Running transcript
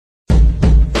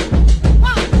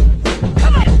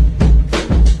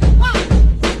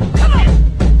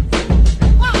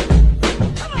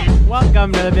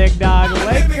Welcome to the Big Dog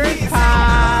Lakers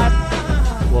Pod.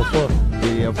 Woof woof.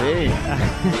 BDLP.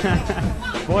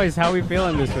 Boys, how are we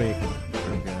feeling this week?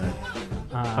 Pretty good.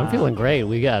 I'm feeling great.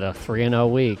 We got a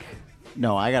 3-0 week.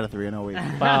 No, I got a 3-0 week.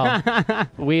 Wow.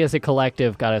 We as a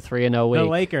collective got a 3-0 week. The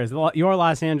Lakers, your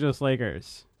Los Angeles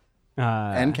Lakers.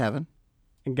 And Kevin.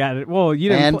 Got it. Well, you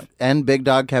didn't And Big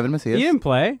Dog Kevin Macias. You didn't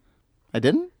play. I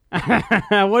didn't?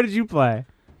 What did you play?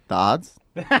 The odds?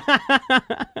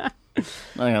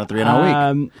 I got a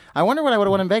 3-0 week. I wonder what I would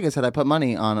have won in Vegas had I put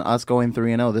money on us going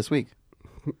 3-0 this week.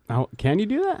 Oh, can you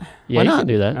do that? Yeah, Why you not? can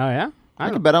do that. Oh, yeah? I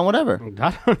could bet on whatever.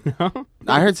 I don't know.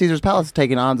 I heard Caesar's Palace is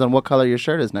taking odds on what color your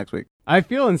shirt is next week. I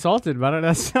feel insulted, but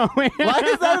that's so weird. Why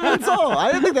is that an insult?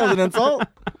 I didn't think that was an insult.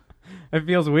 It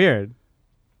feels weird.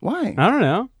 Why? I don't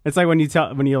know. It's like when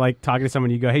you're like talking to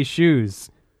someone, you go, "Hey, shoes,"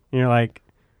 and you're like,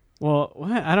 "Well,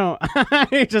 what? I don't."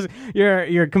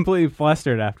 you're completely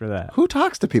flustered after that. Who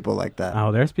talks to people like that?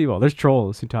 Oh, there's people. There's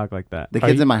trolls who talk like that. The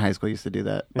kids in my high school used to do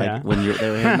that. Like Yeah. when they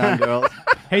were hitting on girls.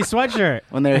 Hey, sweatshirt.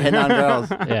 When they were hitting on girls.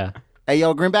 Yeah. Hey,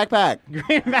 yo, green backpack.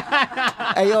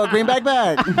 Hey, yo, green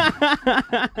backpack.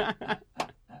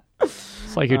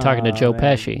 It's like you're talking to Joe man.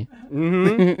 Pesci.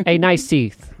 Mm-hmm. Hey, nice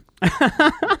teeth.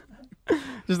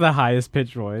 Just the highest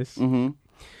pitch voice. Mm-hmm.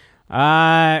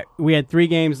 We had 3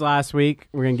 games last week.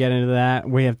 We're gonna get into that.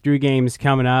 We have 3 games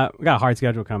coming up. We got a hard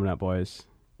schedule coming up, boys.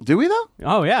 Do we, though?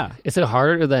 Oh yeah. Is it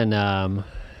harder than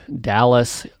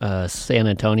Dallas, San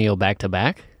Antonio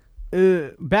back-to-back?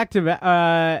 Back to back.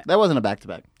 That wasn't a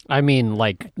back-to-back. I mean,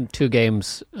 like 2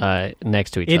 games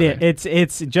next to each other.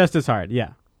 It's just as hard. Yeah.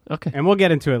 Okay. And we'll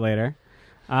get into it later.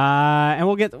 And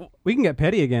we can get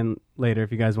petty again later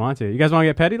if you guys want to. You guys want to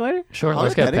get petty later? Sure, Oh,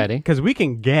 let's get get petty. petty. Because we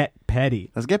can get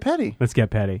petty. Let's get petty. Let's get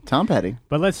petty. Tom Petty.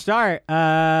 But let's start.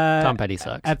 Tom Petty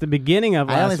sucks. At the beginning of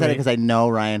I only last said it week. because I know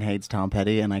Ryan hates Tom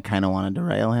Petty, and I kind of wanted to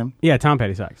rail him. Yeah, Tom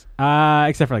Petty sucks.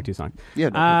 Except for like 2 songs. Yeah,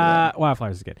 no, people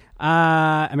Wildflowers is good.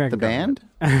 American The band?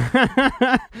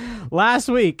 Last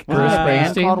week. Was there a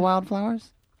band Springsteen? called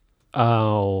Wildflowers?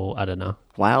 Oh, I don't know.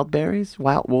 Wildberries?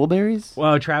 Woolberries?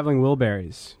 Well, Traveling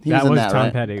Wilburys. He was in was that, Tom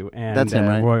right? Petty and That's him,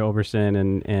 right? Roy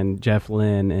Orbison and Jeff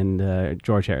Lynne and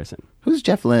George Harrison, Who's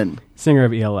Jeff Lynne? singer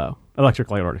of ELO, Electric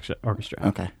Light Orchestra.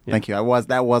 Okay, thank you.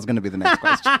 That was going to be the next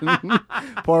question.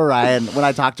 Poor Ryan. When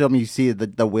I talk to him, you see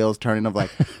the wheels turning of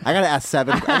like, I got to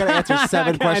answer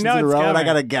 7 questions in a row, and I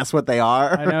got to guess what they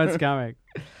are. I know it's coming.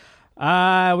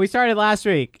 We started last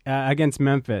week against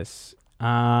Memphis.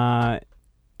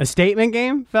 A statement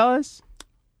game, fellas,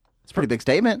 It's a pretty big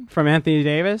statement. from Anthony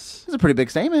Davis. It's a pretty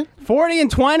big statement.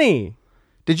 40-20.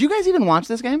 Did you guys even watch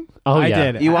this game? Oh, I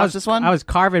yeah. did. You I watched was- this one? I was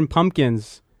carving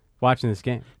pumpkins watching this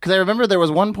game. Because I remember there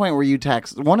was one point where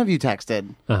one of you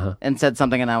texted Uh-huh. and said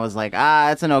something, and I was like,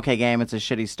 it's an okay game. It's a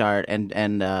shitty start, and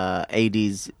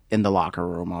AD's in the locker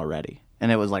room already.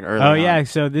 And it was like early Oh, on. yeah.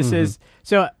 So this is...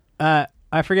 So I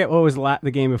forget what was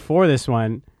the game before this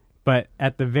one, but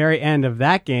at the very end of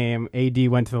that game, AD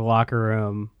went to the locker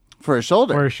room For a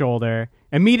shoulder. for a shoulder.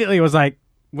 Immediately was like,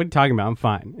 what are you talking about? I'm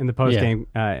fine. In the post-game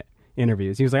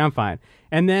interviews. He was like, I'm fine.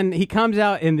 And then he comes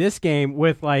out in this game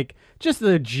with like just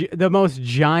the most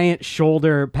giant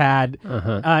shoulder pad.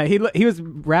 He was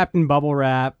wrapped in bubble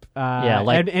wrap.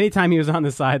 And anytime he was on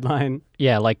the sideline.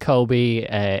 Yeah, like Kobe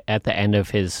at the end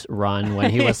of his run when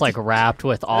he was like wrapped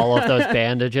with all of those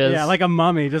bandages. Yeah, like a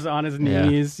mummy just on his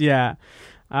knees. Yeah.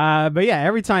 But yeah,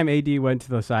 every time AD went to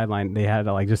the sideline, they had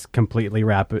to like just completely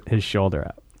wrap his shoulder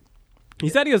up. He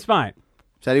said he was fine.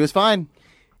 Said he was fine.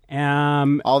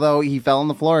 Um, Although he fell on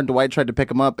the floor and Dwight tried to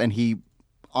pick him up, and he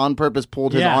on purpose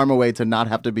pulled his arm away to not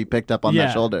have to be picked up on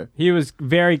that shoulder. He was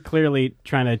very clearly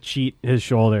trying to cheat his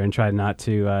shoulder and tried not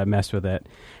to mess with it.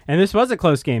 And this was a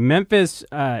close game. Memphis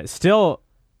still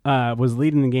was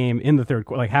leading the game in the third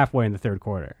quarter, like halfway in the third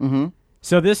quarter. Mm-hmm.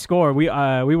 So this score, we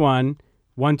won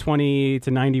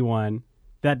 120-91.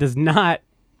 That does not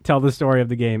tell the story of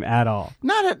the game at all.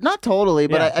 Not totally,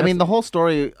 but Yeah, I mean the whole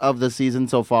story of the season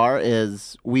so far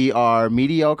is we are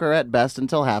mediocre at best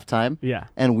until halftime. Yeah.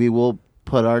 And we will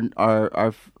put our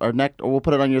neck, or we'll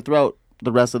put it on your throat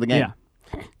the rest of the game.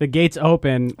 Yeah. The gates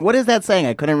open. What is that saying?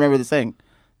 I couldn't remember the saying.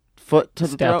 Foot to the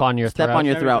Step throat. on your Step throat. on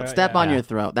your throat. Yeah. Step on your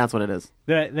throat. That's what it is.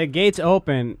 The gates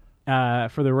open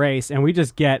for the race, and we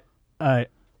just get a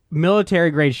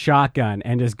military-grade shotgun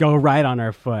and just go right on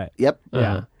our foot. Yep.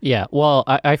 Yeah. Yeah. Well,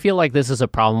 I feel like this is a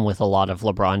problem with a lot of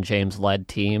LeBron James-led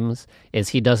teams, is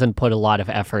he doesn't put a lot of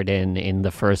effort in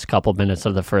the first couple minutes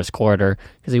of the first quarter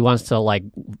because he wants to, like,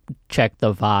 check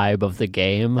the vibe of the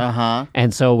game. Uh-huh.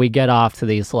 And so we get off to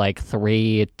these, like,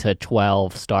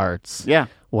 3-12 starts. Yeah.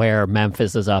 Where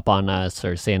Memphis is up on us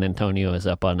or San Antonio is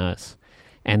up on us.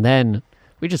 And then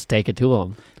We just take it to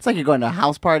him. It's like you're going to a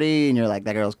house party and you're like,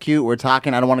 that girl's cute. We're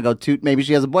talking. I don't want to go too. Maybe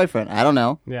she has a boyfriend. I don't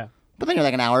know. Yeah. But then you're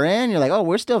like an hour in. You're like, oh,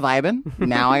 we're still vibing.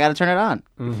 Now I got to turn it on.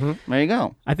 Mm-hmm. There you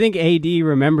go. I think AD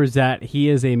remembers that he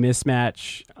is a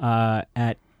mismatch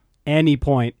at any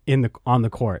point on the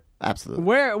court. Absolutely.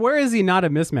 Where is he not a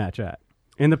mismatch at?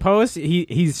 In the post,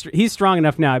 he's strong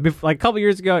enough now. Like a couple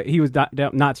years ago, he was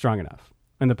not strong enough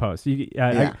in the post. A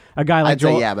guy like I'd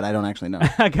Joel, say yeah, but I don't actually know.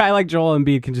 a guy like Joel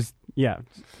Embiid can just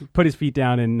put his feet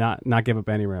down and not give up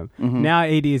any room. Mm-hmm. Now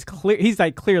AD is clear. He's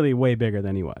like clearly way bigger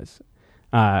than he was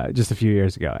just a few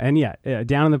years ago. And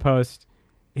down in the post,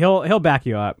 he'll back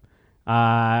you up.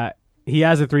 He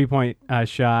has a 3-point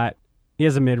shot. He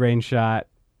has a mid-range shot.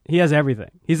 He has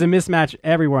everything. He's a mismatch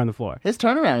everywhere on the floor. His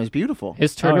turnaround is beautiful.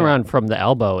 His turnaround from the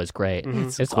elbow is great.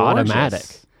 Mm-hmm. It's automatic.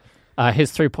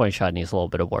 His 3-point shot needs a little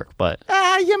bit of work, but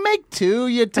you make 2,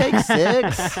 you take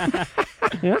 6.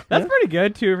 That's pretty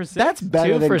good. 2 for 6. That's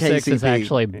better 2 than for KCP. 6 is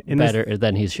actually better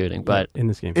than he's shooting. But in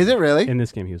this game, is it really? In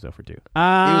this game, he was 0 for 2. He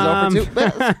was 0 for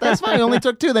 2. That's fine. He only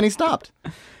took 2, then he stopped.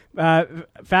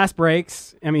 Fast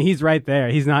breaks. I mean, he's right there.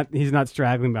 He's not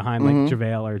straggling behind like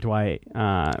Javale or Dwight.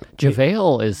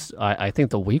 Javale is, I think,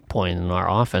 the weak point in our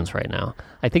offense right now.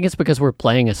 I think it's because we're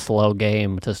playing a slow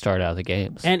game to start out the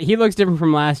games. And he looks different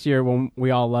from last year when we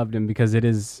all loved him because it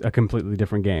is a completely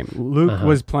different game. Luke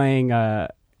was playing a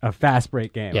fast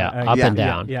break game. Yeah, up and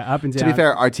down. Yeah, up and down. To be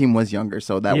fair, our team was younger,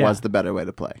 so that was the better way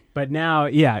to play. But now,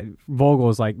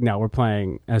 Vogel's like, no, we're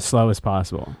playing as slow as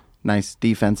possible. Nice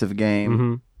defensive game.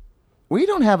 Mm-hmm. We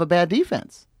don't have a bad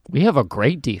defense. We have a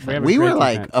great defense. We were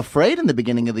like afraid in the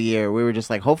beginning of the year. We were just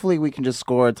like, hopefully we can just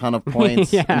score a ton of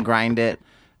points and grind it,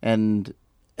 and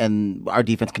our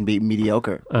defense can be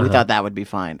mediocre. We thought that would be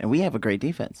fine, and we have a great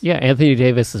defense. Yeah, Anthony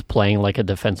Davis is playing like a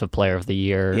defensive player of the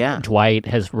year. Yeah. Dwight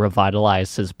has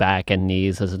revitalized his back and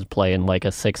knees as he's playing like a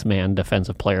 6-man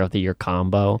defensive player of the year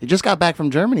combo. He just got back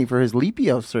from Germany for his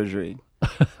Lipio surgery.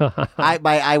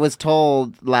 I was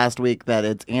told last week that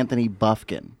it's Anthony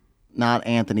Buffkin, not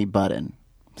Anthony Button.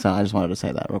 So I just wanted to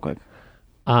say that real quick.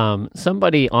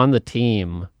 Somebody on the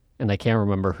team, and I can't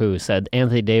remember who, said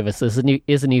Anthony Davis isn't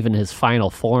even his final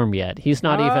form yet. He's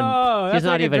not even. He's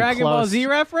not like even a Dragon close. Ball Z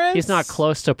reference. He's not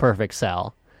close to perfect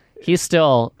cell. He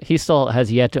still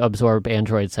has yet to absorb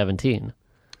Android 17.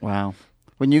 Wow.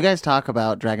 When you guys talk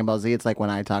about Dragon Ball Z, it's like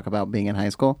when I talk about being in high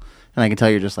school, and I can tell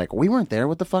you're just like, we weren't there.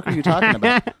 What the fuck are you talking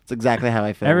about? It's exactly how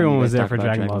I feel. Everyone was there for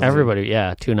Dragon Ball Z. Everybody,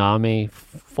 yeah. Toonami,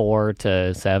 4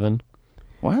 to 7.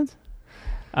 What?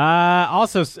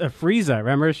 Also, Frieza.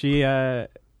 Remember, she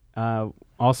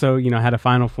also had a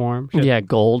final form.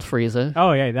 Gold Frieza.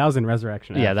 Oh yeah, that was in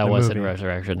Resurrection F. Yeah, that was movie. in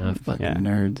Resurrection F. But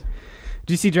Nerds.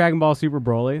 Did you see Dragon Ball Super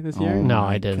Broly this year? No,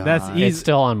 I didn't. God. It's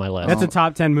still on my list. That's a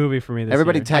top 10 movie for me this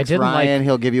Everybody year. text Ryan.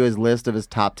 He'll give you his list of his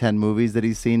top 10 movies that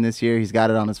he's seen this year. He's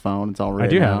got it on his phone. It's all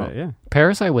written out. I do have it, yeah.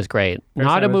 Parasite was great.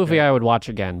 Not a movie great. I would watch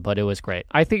again, but it was great.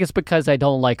 I think it's because I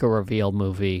don't like a reveal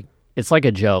movie. It's like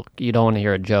a joke. You don't want to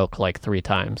hear a joke like 3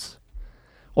 times.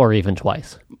 Or even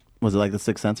twice. Was it like The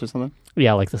Sixth Sense or something?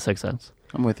 Yeah, like The Sixth Sense.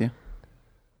 I'm with you.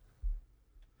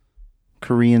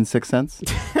 Korean Sixth Sense?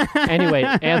 Anyway,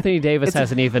 Anthony Davis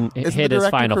hasn't even hit his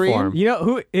final form. You know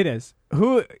who it is?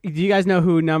 Do you guys know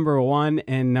who number 1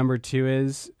 and number 2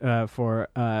 is for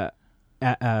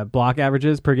block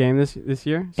averages per game this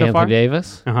year so Anthony far?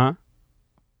 Davis? Uh-huh.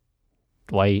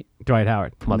 Dwight No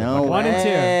Howard. way. 1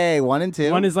 and 2. 1 and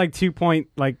 2. One is like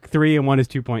 2.3 and one is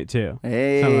 2.2.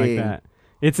 Hey. Something like that.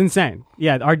 It's insane.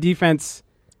 Yeah, our defense.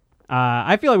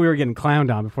 I feel like we were getting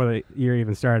clowned on before the year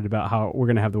even started about how we're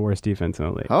going to have the worst defense in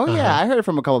the league. Oh, yeah. I heard it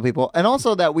from a couple of people. And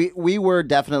also that we were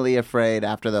definitely afraid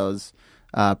after those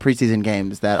preseason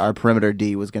games that our perimeter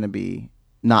D was going to be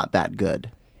not that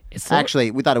good.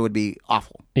 Actually, we thought it would be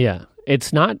awful. Yeah.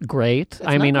 It's not great.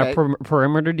 Our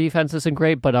perimeter defense isn't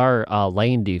great, but our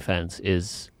lane defense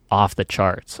is off the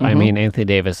charts. I mean, Anthony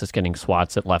Davis is getting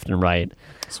swats at left and right.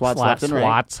 Swats left and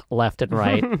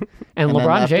right. And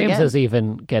LeBron James is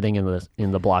even getting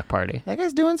in the block party. That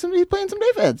guy's he's playing some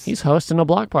defense. He's hosting a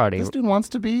block party. This dude wants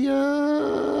to be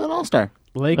an all-star.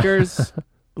 Lakers,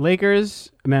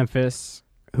 Memphis.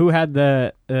 Who had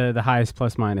the highest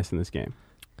plus minus in this game?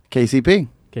 KCP.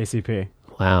 KCP.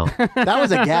 Wow. That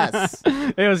was a guess.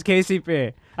 It was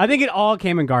KCP. I think it all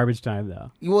came in garbage time, though.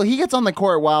 Well, he gets on the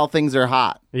court while things are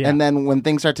hot. Yeah. And then when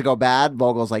things start to go bad,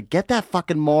 Vogel's like, get that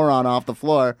fucking moron off the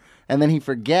floor. And then he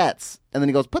forgets. And then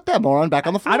he goes, put that moron back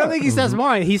on the floor. I don't think he says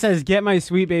moron. He says, get my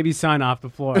sweet baby son off the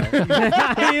floor.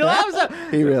 He loves him.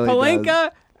 He really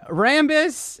Pelinka,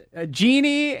 Rambis,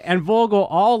 Genie, and Vogel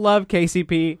all love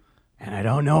KCP. And I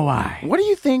don't know why. What do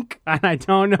you think? And I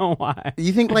don't know why.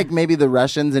 You think like maybe the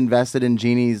Russians invested in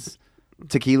Genie's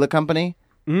tequila company.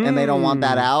 And they don't want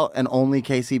that out, and only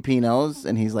KCP knows.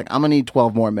 And he's like, I'm going to need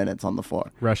 12 more minutes on the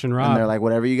floor. Russian Rob. And they're like,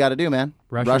 whatever you got to do, man.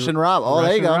 Russian Rob. Oh, Russian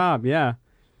there you go. Rob, yeah.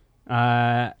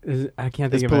 I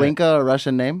can't think Is of Pelinka a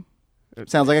Russian name?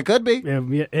 Sounds like it could be.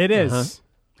 It is. Uh-huh.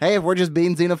 Hey, if we're just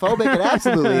being xenophobic, it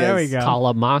absolutely There is. we go. Call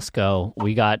up Moscow.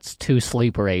 We got 2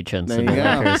 sleeper agents There in you the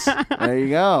go. Lakers There you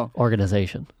go.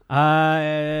 organization.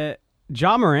 Ja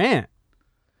Morant.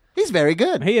 He's very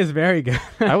good. He is very good.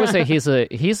 I would say he's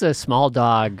a small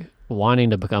dog wanting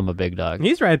to become a big dog.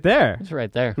 He's right there. He's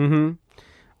right there. Didn't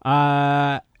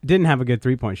have a good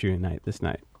 3-point shooting night this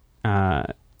night.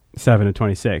 7 of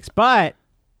 26. But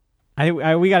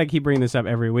we got to keep bringing this up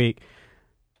every week.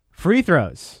 Free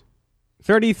throws.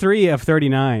 33 of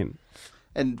 39.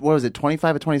 And what was it,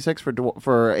 25 of 26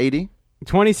 for AD?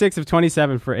 26 of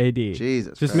 27 for AD.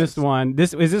 Jesus Just Christ. missed one.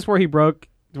 Is this where he broke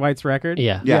Dwight's record?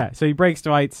 Yeah. So he breaks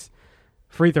Dwight's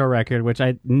free throw record, which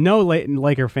no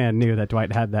Laker fan knew that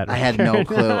Dwight had that record. I had no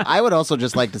clue. I would also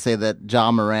just like to say that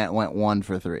Ja Morant went 1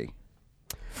 for 3.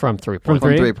 From 3-point. From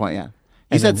 3? From 3-point, yeah.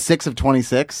 You said 6 of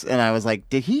 26, and I was like,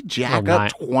 did he jack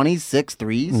up 26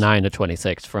 threes? 9 to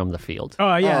 26 from the field.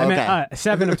 Oh, yeah. Oh, I meant okay.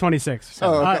 7 of 26.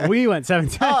 Oh, okay. We went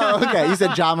 17. Oh, okay. You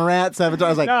said Ja Morant 7. I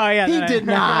was like, he did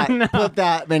not put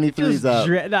that many threes up.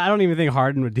 I don't even think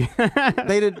Harden would do that.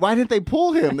 They did. Why didn't they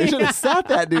pull him? They should have sat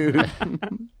that dude.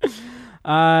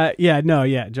 Ja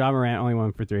Morant only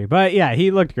 1 for 3. But yeah,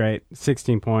 he looked great.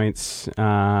 16 points.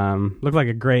 Looked like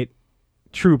a great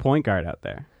true point guard out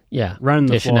there. Yeah. Running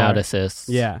the Dishing floor. out assists.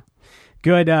 Yeah.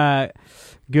 Good,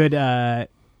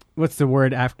 what's the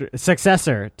word after?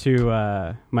 Successor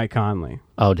to Mike Conley.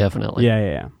 Oh, definitely.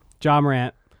 Yeah. Ja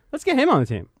Morant. Let's get him on the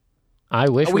team. I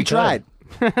wish We could. tried.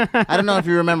 I don't know if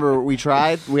you remember. We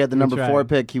tried. We had the number 4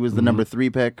 pick. He was the number 3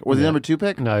 pick. Was he number 2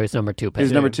 pick? No, he was number 2 pick. He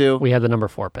was number 2. We had the number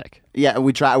 4 pick. Yeah,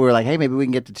 we tried. We were like, hey, maybe we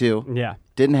can get to 2. Yeah.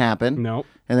 Didn't happen. Nope.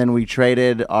 And then we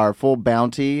traded our full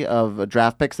bounty of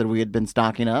draft picks that we had been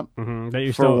stocking up That you're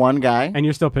for still, one guy. and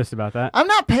you're still pissed about that. I'm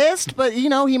not pissed, but he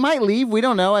might leave. We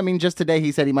don't know. I mean, just today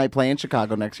he said he might play in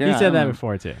Chicago next year. He I said don't that know.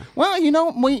 before too. Well,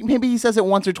 maybe he says it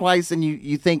once or twice, and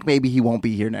you think maybe he won't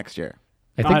be here next year.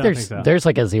 I don't think think so. there's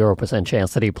like a 0%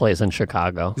 chance that he plays in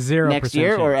Chicago. 0% Next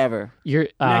year or chance.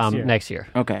 ever? Next year.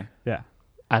 Okay. Yeah.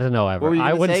 I don't know ever. What were you I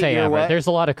gonna wouldn't say? say You're ever. what? There's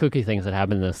a lot of kooky things that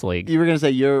happen in this league. You were gonna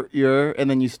say you're, and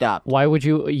then you stopped. Why would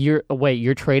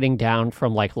you're trading down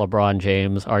from like LeBron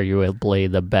James, arguably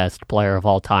the best player of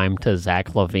all time, to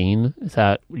Zach LaVine? Is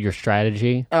that your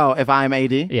strategy? Oh, if I'm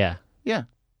AD? Yeah. Yeah.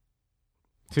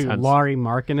 To Sounds- Laurie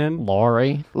Markkinen.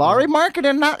 Laurie. Laurie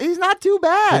Markkinen, he's not too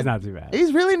bad. He's not too bad.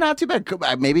 He's really not too bad.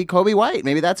 Maybe Kobe White.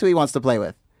 Maybe that's who he wants to play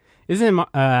with. Isn't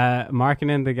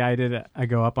Markkinen the guy did a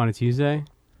go up on a Tuesday?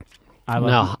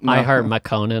 No, I heard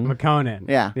McConan. McConan.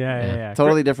 Yeah. Yeah.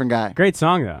 Totally different guy. Great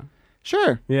song though.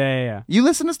 Sure. Yeah. You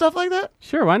listen to stuff like that?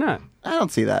 Sure, why not? I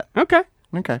don't see that. Okay.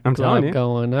 Okay. I'm telling you.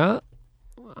 Going up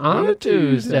on a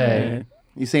Tuesday.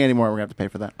 You sing any more, we're going to have to pay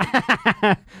for that.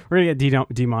 We're gonna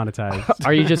get demonetized.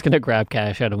 Are you just going to grab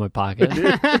cash out of my pocket? You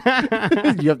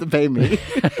have to pay me.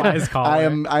 Buy his collar. I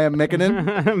am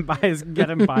Mickanin. Get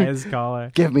him by his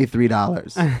collar. Give me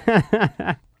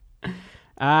 $3.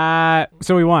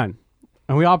 So we won.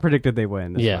 And we all predicted they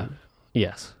win. This one.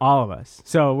 Yes. All of us.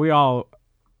 So we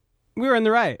were in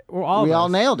the right. We all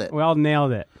nailed it. We all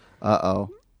nailed it. Uh-oh.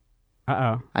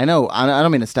 Uh-oh. I know. I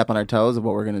don't mean to step on our toes of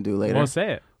what we're going to do later. We'll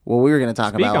say it. Well, we were going to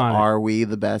talk Speak about on it. are we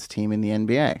the best team in the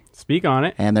NBA? Speak on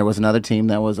it. And there was another team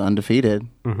that was undefeated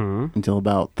until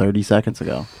about 30 seconds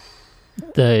ago.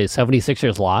 The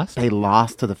 76ers lost? They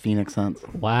lost to the Phoenix Suns.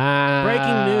 Wow.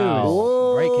 Breaking news.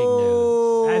 Whoa. Breaking news.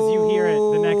 As you hear it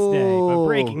the next day. But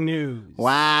breaking news.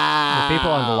 Wow. The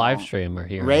people on the live stream are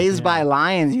here. Raised by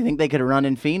Lions, you think they could run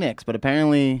in Phoenix, but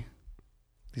apparently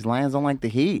these Lions don't like the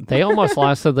heat. They almost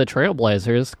lost to the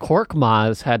Trailblazers.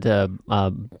 Korkmaz had to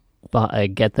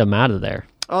get them out of there.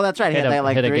 Oh, that's right. He Hit had that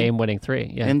like a three. game-winning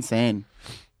 3. Yeah. Insane.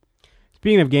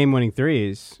 Speaking of game-winning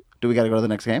threes, Do we got to go to the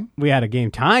next game? we had a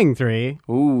game-tying 3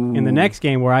 Ooh. in the next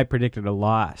game where I predicted a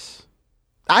loss.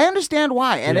 I understand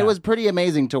why, and Yeah. it was pretty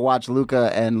amazing to watch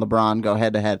Luka and LeBron go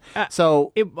head to head.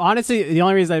 So Honestly, the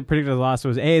only reason I predicted a loss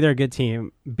was A, they're a good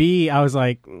team. B, I was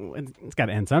like, it's got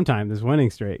to end sometime, this winning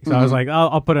streak. So I was like,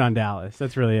 I'll put it on Dallas.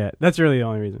 That's really it. That's really the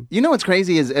only reason. you know what's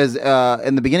crazy is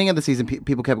in the beginning of the season,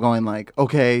 people kept going like,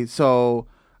 okay, so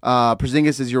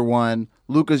Porzingis is your 1,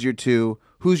 Luka's your 2.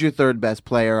 Who's your 3rd best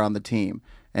player on the team?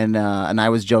 And I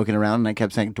was joking around, and I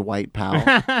kept saying Dwight Powell.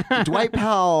 Dwight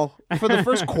Powell, for the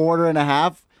first quarter and a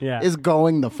half, is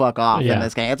going the fuck off in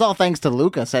this game. It's all thanks to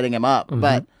Luka setting him up,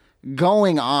 but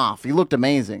going off. He looked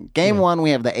amazing. Game 1, we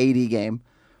have the AD game,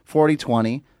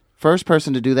 40-20. First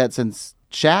person to do that since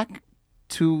Shaq,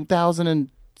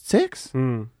 2006.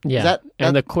 Yeah,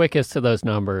 and the quickest to those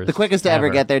numbers. The quickest to ever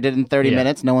get there did in 30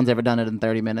 minutes. No one's ever done it in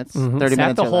 30 minutes. 30 Sat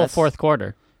minutes the or whole less. fourth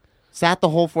quarter. Sat the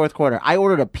whole fourth quarter. I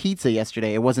ordered a pizza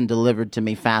yesterday. It wasn't delivered to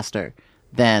me faster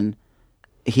than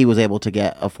he was able to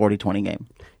get a 40-20 game.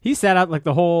 He sat out like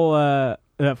the whole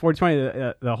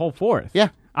 40-20, the whole fourth. Yeah.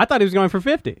 I thought he was going for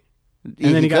 50. And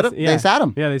then they sat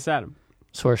him. Yeah, they sat him.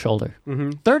 Sore shoulder.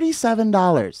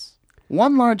 $37.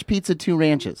 One large pizza, 2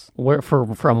 ranches.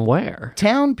 From where?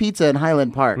 Town Pizza in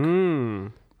Highland Park.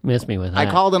 Miss me with that. I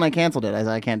called and I canceled it. I said,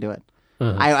 I can't do it.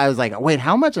 I was like, wait,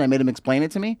 how much? And I made him explain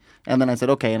it to me. And then I said,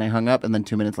 okay. And I hung up. And then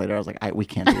 2 minutes later, I was like, we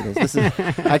can't do this.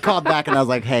 I called back and I was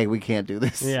like, hey, we can't do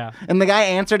this. Yeah. And the guy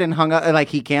answered and hung up. Like,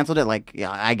 he canceled it. Like,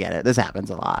 yeah, I get it. This happens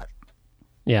a lot.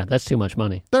 Yeah, that's too much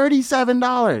money.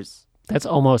 $37. That's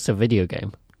almost a video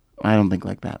game. I don't think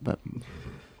like that, but.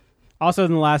 Also,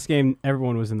 in the last game,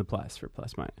 everyone was in the plus for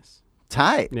plus minus.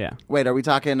 Tight. Yeah. Wait, are we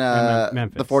talking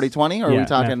Memphis. the 40-20? Or are we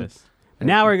talking. Memphis.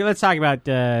 Now let's talk about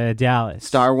Dallas.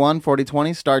 Star 1,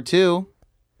 40-20. Star 2,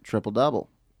 triple-double.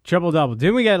 Triple-double.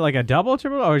 Didn't we get like a double,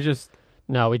 triple, or just...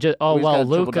 No, we just... got a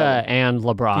Luka and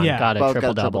LeBron got a both got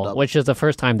triple-double, triple-double. which is the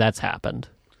first time that's happened.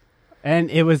 And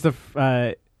it was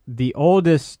the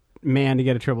oldest man to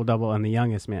get a triple-double and the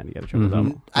youngest man to get a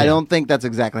triple-double. I don't think that's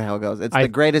exactly how it goes. It's the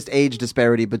greatest age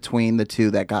disparity between the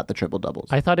two that got the triple-doubles.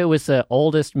 I thought it was the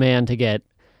oldest man to get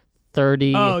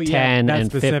 30, 10, that and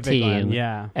specific 15. one,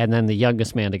 yeah. And then the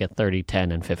youngest man to get 30,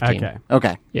 10, and 15.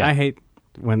 Okay. Yeah. I hate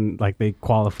when like they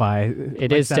qualify.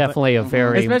 It is definitely a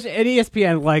very... Especially at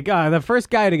ESPN, like the first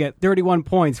guy to get 31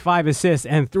 points, 5 assists,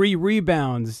 and 3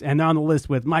 rebounds, and on the list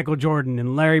with Michael Jordan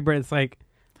and Larry Bird. It's like,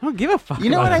 I don't give a fuck. You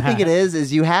know about what I that. think it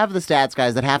is you have the stats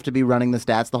guys that have to be running the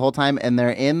stats the whole time, and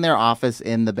they're in their office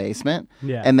in the basement,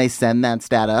 and they send that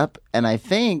stat up, and I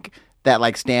think that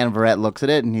like Stan Verrett looks at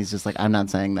it, and he's just like, I'm not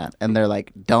saying that. And they're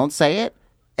like, don't say it,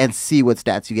 and see what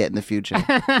stats you get in the future.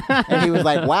 And he was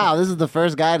like, wow, this is the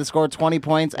first guy to score 20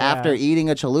 points after eating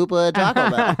a chalupa at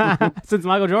Taco Bell. Since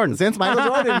Michael Jordan. Since Michael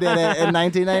Jordan did it in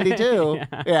 1992.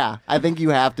 Yeah, I think you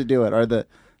have to do it, or the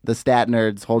stat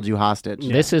nerds hold you hostage.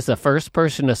 This is the first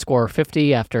person to score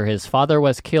 50 after his father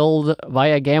was killed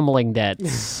via gambling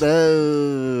debts.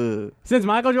 Boo. Since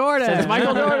Michael Jordan.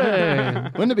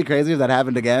 Wouldn't it be crazy if that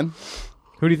happened again?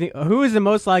 Who do you think? Who is the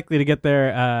most likely to get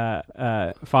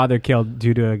their father killed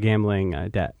due to a gambling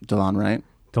debt? DeLon Wright.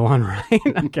 DeLon Wright.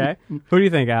 Okay. Who do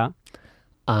you think, Al?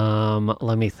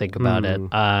 Let me think about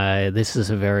it. This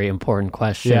is a very important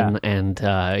question, and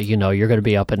you're going to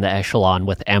be up in the echelon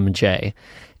with MJ.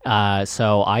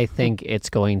 So I think it's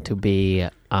going to be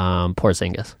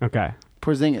Porzingis. Okay.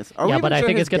 Porzingis. But I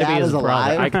think it's going to be his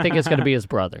brother. I think it's going to be his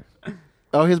brother.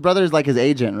 Oh, his brother is like his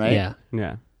agent, right? Yeah.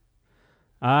 Yeah.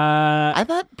 I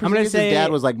thought I'm gonna Porzingis' say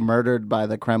dad was like murdered by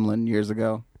the Kremlin years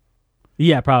ago.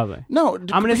 Yeah, probably. No,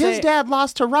 gonna his say- dad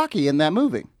lost to Rocky in that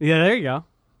movie. Yeah, there you go.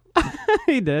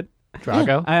 He did.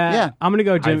 Drago? Yeah. I'm gonna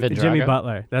go Ivan Jimmy Drago?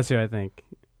 Butler. That's who I think.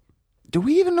 Do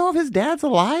we even know if his dad's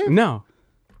alive? No.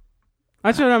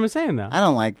 That's what I'm saying, though. I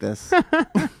don't like this. At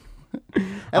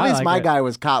least like my it. guy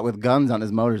was caught with guns on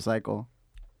his motorcycle.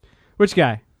 Which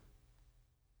guy?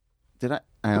 Did I?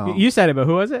 Oh. You said it, but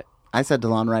who was it? I said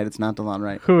DeLon Wright. It's not DeLon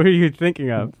Wright. Who are you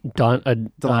thinking of? Delonte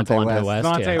Delonte West. West.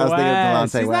 Delonte Yeah. I was thinking of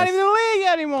West. Delonte He's not West. even in the league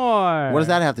anymore. What does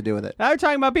that have to do with it? Now we're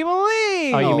talking about people in the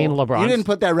league. Oh, you mean LeBron? You didn't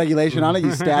put that regulation on it,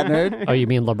 you stat nerd. Oh, you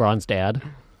mean LeBron's dad?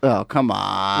 Oh, come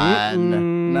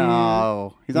on.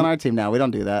 No. He's on our team now. We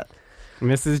don't do that.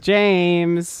 Mrs.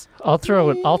 James. I'll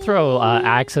throw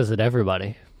axes at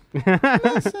everybody.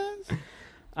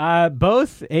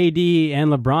 Both AD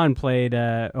and LeBron played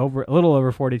a little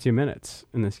over 42 minutes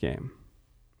in this game.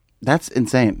 That's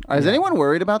insane. Is anyone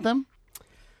worried about them?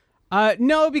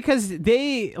 No, because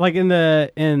they like in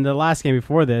the last game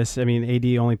before this. I mean,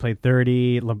 AD only played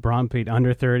 30. LeBron played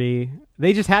under 30.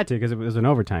 They just had to because it was an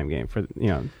overtime game for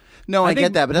No, I get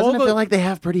think that, but doesn't it Vogel- feel like they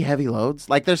have pretty heavy loads?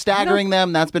 Like they're staggering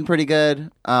them. That's been pretty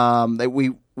good.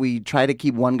 We try to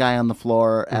keep one guy on the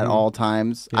floor at all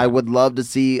times. Yeah. I would love to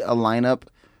see a lineup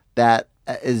that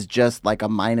is just like a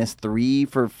 -3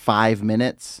 for 5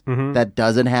 minutes that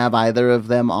doesn't have either of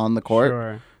them on the court.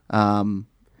 Sure.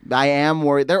 I am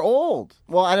worried. They're old.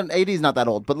 Well, AD's not that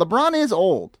old, but LeBron is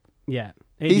old. Yeah,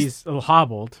 AD's a little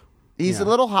hobbled. He's a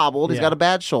little hobbled. He's Yeah. got a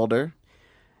bad shoulder.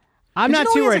 I'm Did not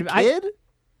you too know worried. He has a kid?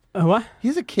 What?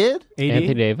 He's a kid? AD?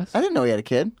 Anthony Davis? I didn't know he had a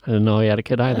kid. I didn't know he had a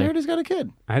kid I either. heard he's got a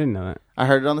kid. I didn't know that. I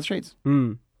heard it on the streets.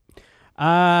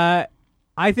 I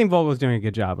think Vogel's doing a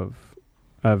good job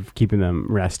of keeping them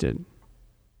rested.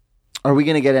 Are we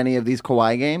going to get any of these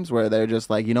Kawhi games where they're just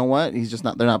like, you know what? He's just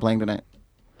not. They're not playing tonight.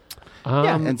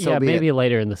 And so be maybe it.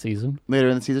 later in the season. Later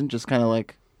in the season, just kind of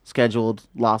like scheduled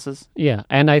losses. Yeah,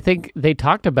 and I think they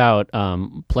talked about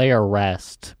player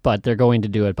rest, but they're going to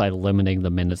do it by limiting the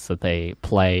minutes that they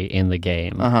play in the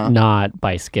game, not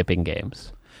by skipping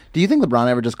games. Do you think LeBron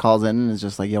ever just calls in and is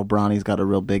just like, "Yo, Bronny's got a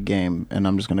real big game, and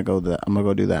I'm just gonna go. I'm gonna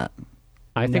go do that."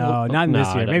 I think No, not in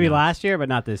this year. Maybe last year, but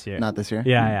not this year. Not this year.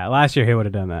 Yeah. Last year he would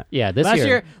have done that. Yeah, this last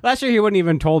year. Last year he wouldn't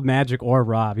even told Magic or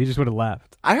Rob. He just would have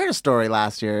left. I heard a story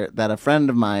last year that a friend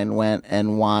of mine went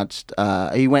and watched.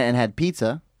 He went and had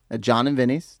pizza at John and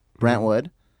Vinny's,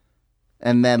 Brentwood,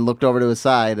 and then looked over to his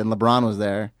side, and LeBron was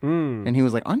there, and he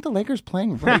was like, "Aren't the Lakers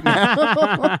playing right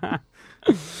now?"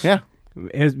 Yeah.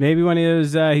 It was maybe when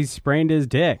he sprained his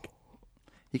dick.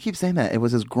 You keep saying that. It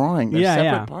was his groin. They're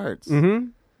separate parts. Mm-hmm.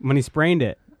 When he sprained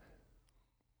it.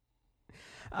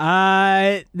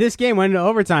 This game went into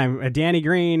overtime. Danny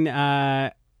Green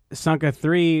sunk a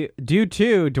 3 due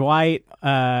to Dwight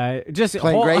just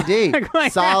Playing great D.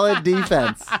 Solid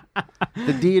defense.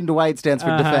 The D in Dwight stands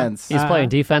for defense. He's playing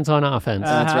defense on offense.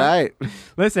 That's right.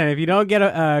 Listen, if you don't get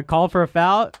a call for a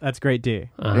foul, that's great D.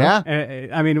 Yeah.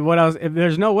 I mean, what else? If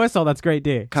there's no whistle, that's great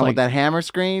D. Come with that hammer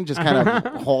screen. Just kind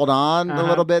of hold on a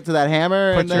little bit to that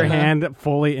hammer. Put and your then, hand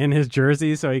fully in his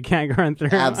jersey so he can't run through.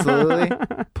 Absolutely.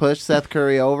 Push Seth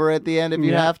Curry over at the end if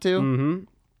you have to. Mm-hmm.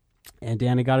 And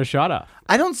Danny got a shot off.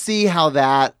 I don't see how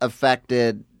that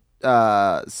affected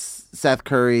Seth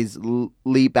Curry's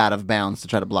leap out of bounds to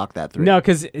try to block that 3. No,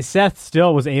 because Seth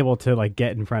still was able to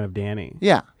get in front of Danny.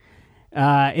 Yeah.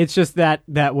 It's just that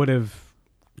would have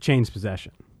changed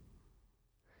possession.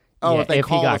 Oh, Yeah, if they if he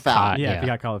call got a foul. caught. Yeah, if he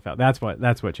got called a foul. That's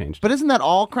what changed. But isn't that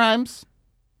all crimes?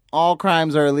 All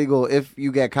crimes are illegal if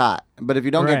you get caught. But if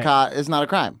you don't get Right. caught, it's not a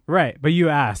crime. Right, but you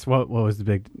asked what was the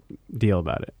big deal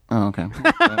about it. Oh, okay.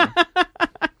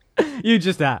 You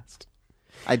just asked.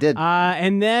 I did.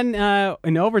 And then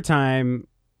in overtime,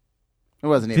 It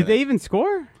wasn't even. did they even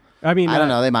score? I mean, I don't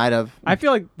know. They might have. I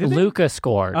feel like did they? Luka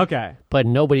scored, Okay. but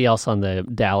nobody else on the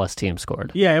Dallas team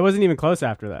scored. Yeah, it wasn't even close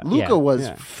after that. Luka was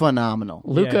Yeah. phenomenal.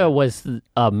 Luka Yeah. was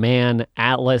a man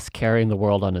Atlas carrying the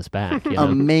world on his back. You know?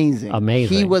 Amazing.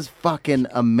 Amazing. He was fucking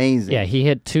amazing. Yeah, he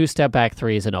hit 2 step-back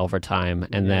threes in overtime,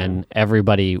 and then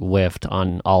everybody whiffed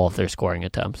on all of their scoring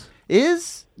attempts.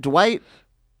 Is Dwight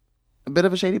a bit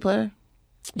of a shady player?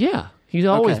 Yeah, he's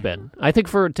always Okay. been. I think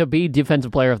to be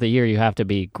Defensive Player of the Year, you have to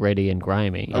be gritty and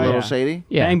grimy. A little yeah. shady?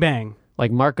 Yeah, Bang bang.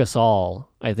 like Marc Gasol,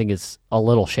 I think is a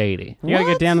little shady. You gotta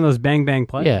What? get down to those bang bang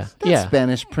plays. Yeah, That yeah.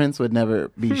 Spanish prince would never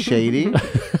be shady.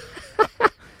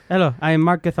 Hello, I am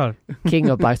Marc Gasol. King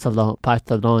of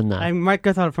Barcelona. I'm Marc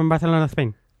Gasol from Barcelona,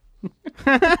 Spain.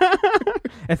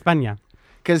 España.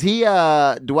 Because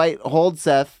Dwight holds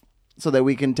Seth so that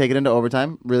we can take it into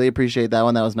overtime. Really appreciate that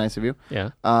one. That was nice of you. Yeah.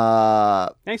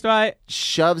 Thanks, Dwight.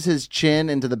 Shoves his chin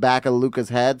into the back of Luka's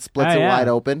head, splits Oh, it yeah. wide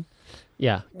open.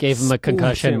 Yeah, gave him a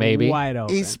concussion, Splits it maybe. Wide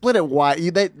open. He split it wide.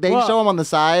 They Well- show him on the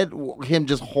side, him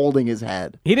just holding his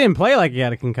head. He didn't play like he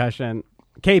had a concussion.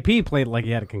 KP played like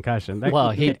he had a concussion. Well,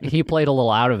 he played a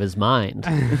little out of his mind.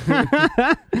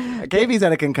 KV's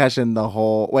had a concussion the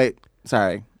whole. Wait,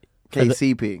 sorry.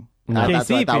 KCP. That's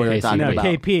what I thought we were KCP. talking no, about.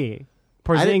 KP.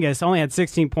 Porzingis only had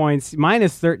 16 points,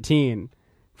 minus 13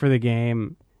 for the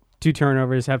game. 2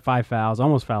 turnovers, had 5 fouls,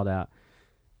 almost fouled out.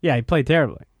 Yeah, he played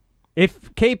terribly.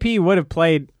 If KP would have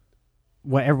played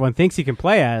what everyone thinks he can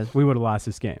play as, we would have lost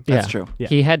this game. That's Yeah. true. Yeah.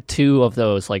 He had 2 of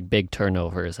those big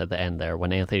turnovers at the end there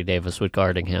when Anthony Davis was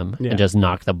guarding him Yeah. and just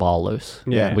knocked the ball loose.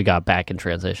 Yeah. We got back in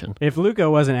transition. If Luka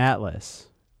wasn't Atlas,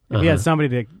 if he had somebody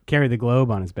to carry the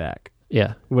globe on his back,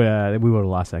 Yeah. we would have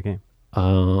lost that game.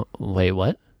 Wait,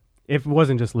 what? If it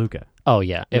wasn't just Luka. Oh,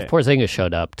 yeah. If Yeah. Porzingis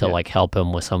showed up to Yeah. help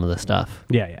him with some of the stuff.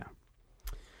 Yeah.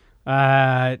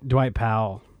 Dwight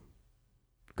Powell.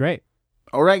 Great.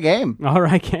 All right, game. All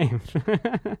right, game.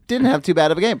 Didn't have too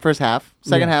bad of a game. First half.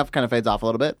 Second Yeah. half kind of fades off a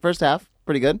little bit. First half,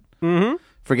 pretty good. Mm-hmm.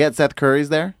 Forget Seth Curry's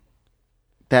there.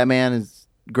 That man is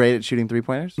great at shooting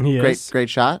 3-pointers. He is. Great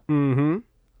shot. Mm-hmm.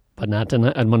 But not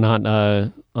tonight. Not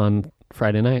on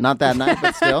Friday night. Not that night,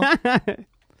 but still.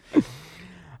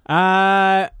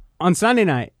 On Sunday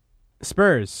night,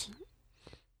 Spurs.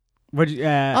 What? We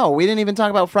didn't even talk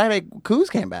about Friday. Kuz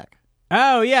came back.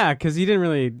 Oh yeah, because he didn't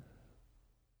really.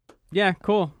 Yeah,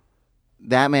 cool.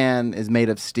 That man is made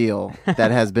of steel that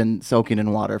has been soaking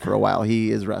in water for a while. He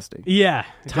is rusty. Yeah,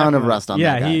 Ton of definitely. rust on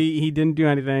yeah, that guy. he didn't do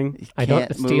anything. He I don't.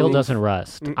 can't Steel move. doesn't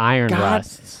rust. Iron God.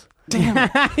 rusts. Damn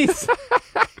it. He's-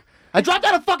 I dropped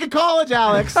out of fucking college,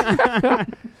 Alex.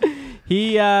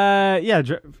 he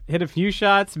hit a few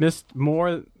shots, missed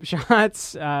more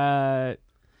shots. Bad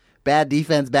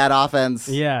defense, bad offense.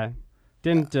 Yeah,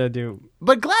 Didn't do.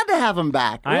 But glad to have him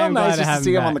back. I Real am nice glad to just have to him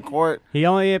see him back. on the court. He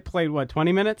only played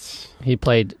 20 minutes. He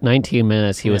played 19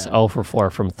 minutes. He was Yeah. 0 for 4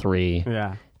 from 3.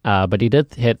 Yeah. But he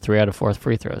did hit 3 out of 4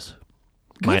 free throws.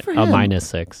 Good for A him.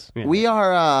 -6. Yeah. We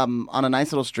are on a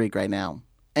nice little streak right now.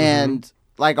 And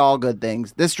like all good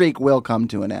things, this streak will come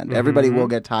to an end. Everybody will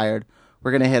get tired.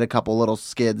 We're going to hit a couple little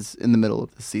skids in the middle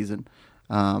of the season.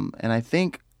 And I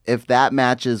think if that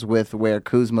matches with where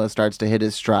Kuzma starts to hit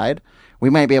his stride, we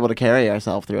might be able to carry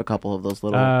ourselves through a couple of those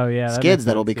little that skids makes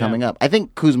that'll be sense, coming up. I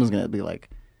think Kuzma's going to be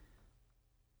like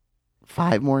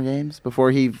 5 more games before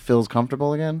he feels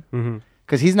comfortable again.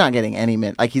 Because he's not getting any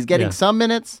minutes. Like, he's getting some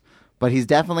minutes, but he's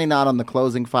definitely not on the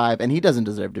closing 5, and he doesn't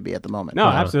deserve to be at the moment. No,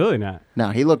 absolutely not. No,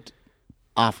 he looked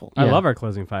awful. I Yeah. love our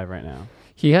closing 5 right now.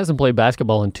 He hasn't played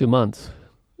basketball in 2 months.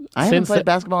 I haven't Since played the-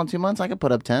 basketball in 2 months. I could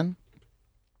put up 10.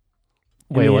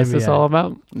 Wait, the what's this NBA. all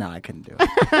about? No, I couldn't do it.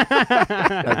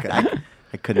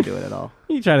 I couldn't do it at all.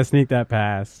 You try to sneak that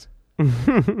past.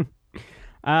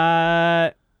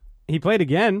 He played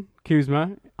again,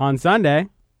 Kuzma, on Sunday.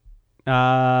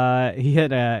 He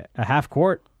hit a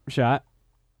half-court shot.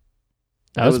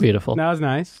 That was was- beautiful. That was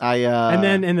nice. And And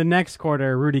then in the next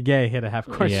quarter, Rudy Gay hit a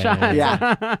half-court Yeah. shot.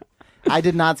 Yeah. I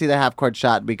did not see the half-court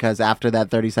shot because after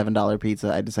that $37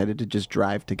 pizza, I decided to just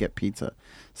drive to get pizza.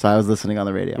 So I was listening on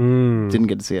the radio. Didn't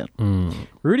get to see it.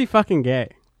 Rudy fucking Gay.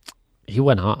 He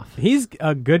went off. He's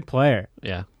a good player.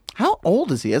 Yeah. How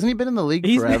old is he? Hasn't he been in the league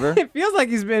forever? It feels like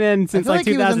he's been in I since feel like like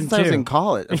he was in, 2002. since I was in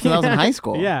college. Since I was in high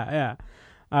school. Yeah, yeah.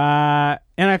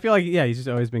 And I feel like, he's just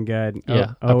always been good.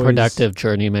 Yeah. A Always- productive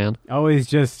journeyman. Always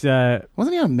just,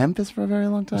 Wasn't he on Memphis for a very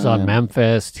long time? He was on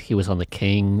Memphis. He was on the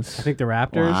Kings. I think the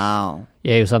Raptors. Wow.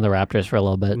 Yeah, he was on the Raptors for a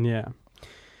little bit. Yeah.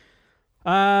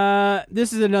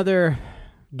 This is another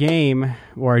game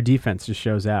where our defense just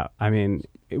shows out. I mean,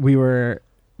 we were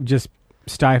just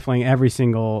stifling every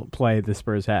single play the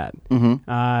Spurs had.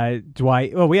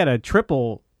 Dwight, we had a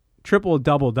triple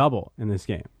double in this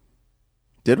game.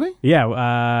 Did we? Yeah,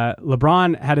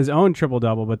 LeBron had his own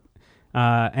triple-double, but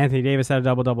Anthony Davis had a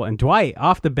double-double, and Dwight,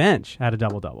 off the bench, had a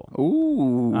double-double.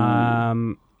 Ooh.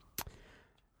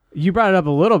 You brought it up a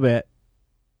little bit.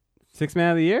 Sixth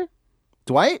man of the year?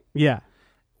 Dwight? Yeah.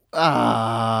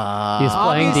 He's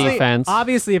playing defense.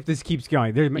 Obviously, if this keeps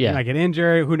going, they might get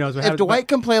injured. Who knows what If happens? Dwight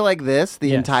can play like this the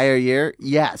Yes. entire year,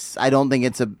 yes. I don't think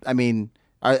it's a... I mean,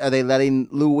 are they letting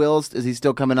Lou Wills... Is he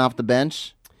still coming off the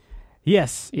bench?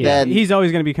 Yes. Yeah. He's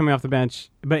always going to be coming off the bench,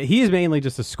 but he's mainly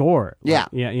just a scorer. Yeah.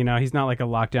 Yeah, he's not like a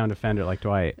lockdown defender like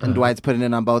Dwight. And Dwight's putting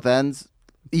in on both ends?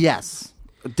 Yes.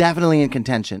 Definitely in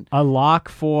contention. A lock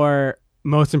for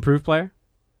most improved player?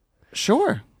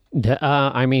 Sure.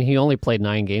 I mean, he only played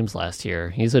 9 games last year.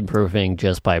 He's improving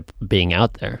just by being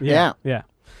out there. Yeah. Yeah.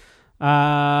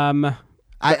 I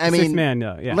Sixth mean, man,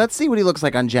 no. Yeah. let's see what he looks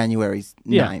like on January 9th.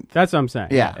 Yeah, that's what I'm saying.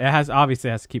 Yeah. It obviously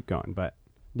has to keep going, but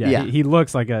Yeah. he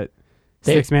looks like a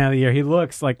sixth man of the year. He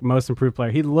looks like most improved player.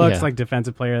 He looks like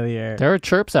defensive player of the year. There are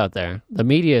chirps out there. The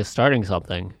media is starting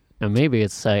something. And maybe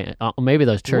it's saying, maybe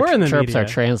those We're in the chirps media. are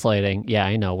translating. Yeah,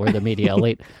 I know. We're the media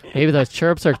elite. Maybe those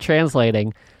chirps are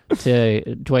translating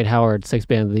to Dwight Howard, Sixth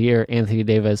Man of the Year, Anthony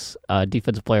Davis,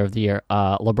 Defensive Player of the Year,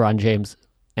 LeBron James,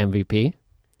 MVP.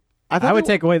 I would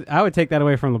take that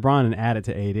away from LeBron and add it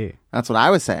to AD. That's what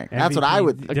I was saying. That's what I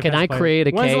would... Defensive Can I player. create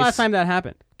a When's case? the last time that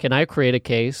happened? Can I create a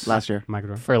case Last year.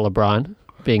 Michael Jordan. for LeBron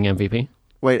being MVP?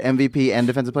 Wait, MVP and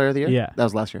Defensive Player of the Year? Yeah. That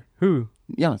was last year. Who?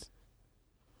 Giannis.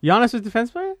 Giannis was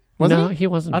defense player? No, Wasn't he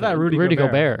wasn't. I thought Rudy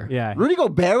Gobert. Yeah. Rudy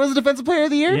Gobert was the Defensive Player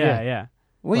of the Year? Yeah.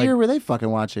 What year were they fucking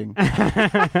watching? Nah,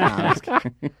 I'm just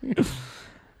kidding.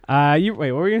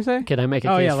 Wait, what were you gonna say? Can I make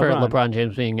a Oh, case yeah, for LeBron. LeBron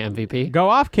James being MVP? Go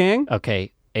off, King.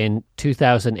 Okay, in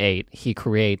 2008, he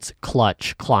creates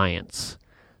Klutch Clients,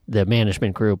 the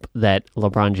management group that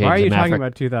LeBron James Why are you and talking Maverick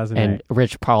about 2008? and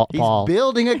Rich Paul. He's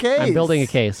building a case. I'm building a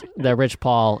case that Rich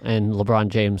Paul and LeBron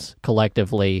James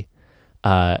collectively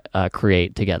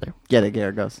create together. Get it,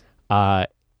 Garrett goes.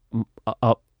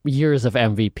 Years of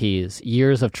MVPs,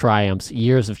 years of triumphs,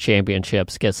 years of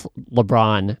championships gets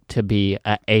LeBron to be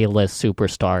a A-list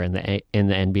superstar in the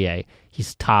NBA.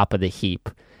 He's top of the heap.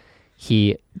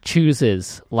 He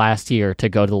chooses last year to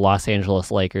go to the Los Angeles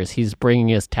Lakers. He's bringing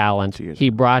his talent. He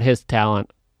brought his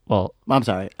talent. Well, I'm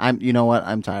sorry. You know what?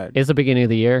 I'm tired. it's the beginning of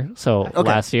the year, so Okay,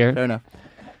 last year. Fair enough.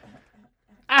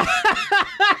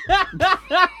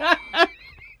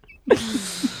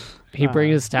 He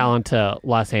brings his talent to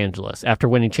Los Angeles after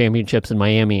winning championships in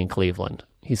Miami and Cleveland.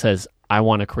 He says, I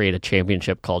want to create a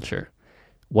championship culture.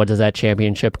 What does that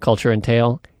championship culture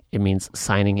entail? It means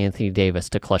signing Anthony Davis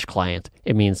to Klutch Client.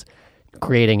 It means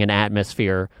creating an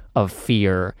atmosphere of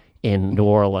fear in New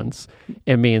Orleans.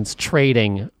 It means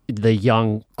trading the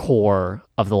young core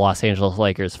of the Los Angeles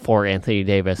Lakers for Anthony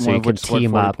Davis, so One you of can which scored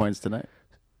team 40 up. points tonight.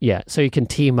 Yeah, so you can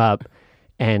team up,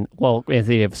 and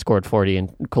Anthony Davis scored 40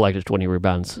 and collected 20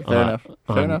 rebounds. Fair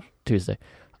enough. Tuesday.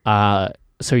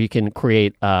 So you can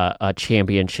create a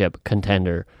championship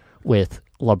contender with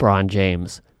LeBron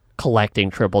James collecting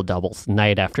triple doubles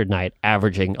night after night,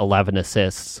 averaging 11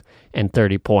 assists and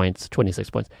 30 points, 26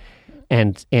 points,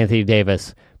 and Anthony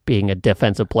Davis being a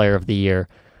defensive player of the year,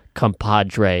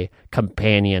 compadre,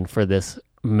 companion for this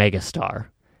megastar.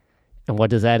 And what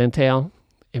does that entail?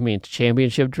 It means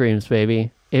championship dreams,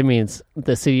 baby. It means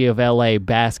the city of LA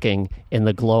basking in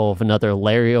the glow of another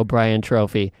Larry O'Brien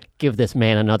trophy. Give this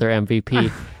man another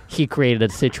MVP. He created a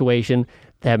situation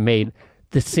that made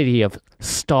the city of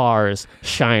stars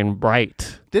shine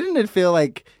bright. Didn't it feel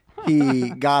like he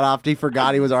got off, he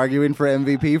forgot he was arguing for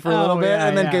MVP for a little bit, yeah,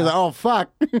 and then yeah. he was like, oh, fuck.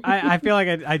 I feel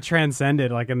like I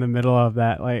transcended like in the middle of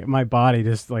that. Like my body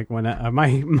just like went out,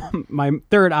 my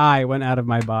third eye went out of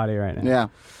my body right now. Yeah.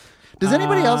 Does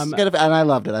anybody else get offended? And I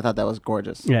loved it. I thought that was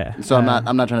gorgeous. Yeah. So I'm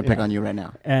not trying to pick on you right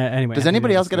now. Anyway, Does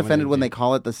anybody else get offended when they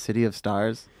call it the City of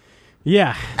Stars?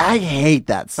 Yeah. I hate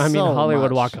that so I mean,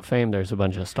 Hollywood much. Walk of Fame, there's a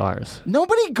bunch of stars.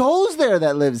 Nobody goes there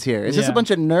that lives here. It's just a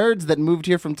bunch of nerds that moved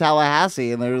here from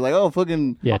Tallahassee, and they're like, oh,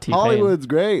 fucking T-Pain. Hollywood's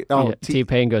great. Oh, Yeah,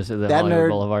 T-Pain goes to the that Hollywood nerd-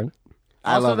 Boulevard.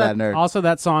 I love that nerd. Also,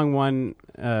 that song won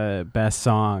Best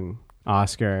Song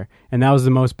Oscar, and that was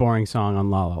the most boring song on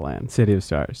La La Land, City of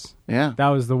Stars. Yeah. That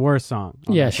was the worst song.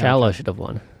 on Yeah, the Shallow soundtrack. should have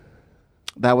won.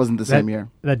 That wasn't the same year.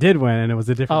 That did win, and it was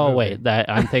a different Oh movie. wait, that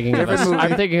I'm thinking of. Different movie,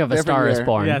 I'm thinking of A different Star Is year.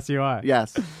 Born. Yes, you are.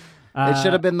 Yes. It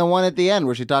should have been the one at the end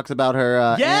where she talks about her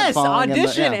aunt Yes, falling in the-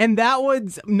 Audition, yeah. and that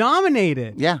was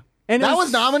nominated. Yeah. And it That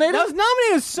was nominated? That was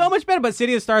nominated. It was so much better. But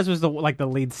City of Stars was the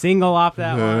lead single off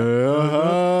that one.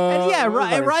 And yeah,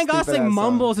 Ryan Gosling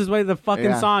mumbles his way to the fucking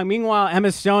Yeah. song. Meanwhile,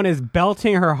 Emma Stone is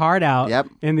belting her heart out Yep.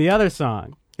 in the other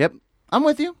song. Yep. I'm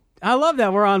with you. I love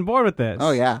that we're on board with this.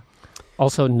 Oh, yeah.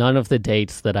 Also, none of the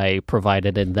dates that I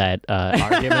provided in that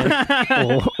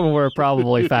argument were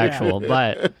probably factual,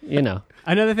 but you know.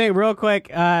 Another thing, real quick,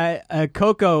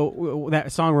 Coco,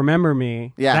 that song "Remember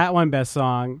Me," Yeah. that one best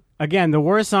song. Again, the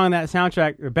worst song on that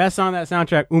soundtrack, the best song on that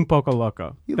soundtrack, Un Poco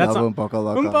Loco. You That love song- Un Poco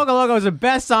Loco. Un Poco Loco is the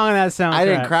best song on that soundtrack. I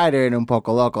didn't cry during Un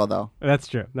Poco Loco, though. That's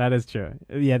true. That is true.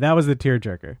 Yeah, that was the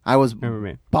tearjerker. I was Remember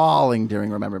Me. bawling during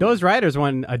Remember Me. Those writers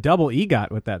won a double EGOT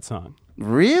with that song.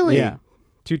 Really? Yeah.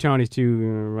 2 Tonys,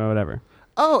 2 whatever.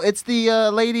 Oh, it's the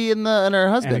lady and her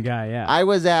husband. And a guy, yeah. I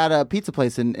was at a pizza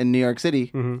place in New York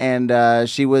City, and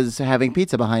she was having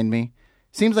pizza behind me.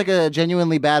 Seems like a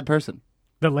genuinely bad person.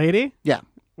 The lady? Yeah.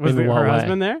 Was In what her way?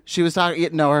 husband there? She was talking.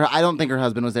 No, I don't think her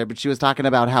husband was there, but she was talking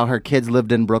about how her kids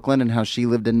lived in Brooklyn and how she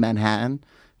lived in Manhattan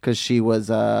because she was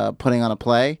putting on a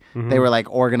play. They were like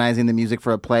organizing the music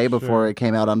for a play before it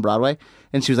came out on Broadway,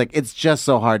 and she was like, "It's just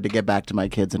so hard to get back to my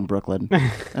kids in Brooklyn,"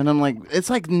 and I'm like, "It's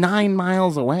like 9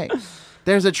 miles away.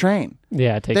 There's a train.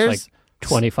 Yeah, it takes There's- like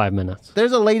 25 minutes.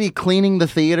 There's a lady cleaning the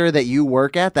theater that you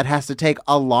work at that has to take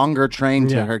a longer train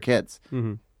to Yeah. her kids.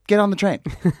 Get on the train.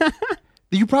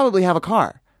 You probably have a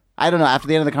car." I don't know. After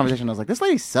the end of the conversation, I was like, "This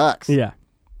lady sucks." Yeah.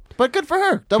 But good for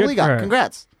her. Double Good for EGOT. her.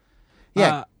 Congrats.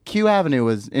 Yeah, Uh, Q Avenue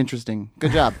was interesting.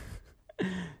 Good job.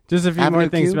 Just a few Avenue more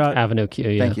things Q? about Avenue Q,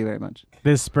 yeah. Thank you very much.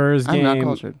 this Spurs I'm game. not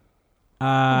cultured.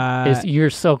 You're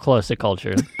so close to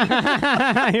culture.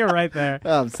 You're right there.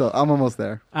 I'm almost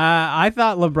there. I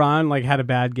thought LeBron had a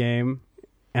bad game,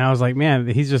 and I was like, man,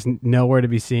 he's just nowhere to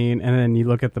be seen. And then you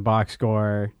look at the box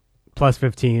score, plus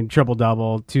 15, triple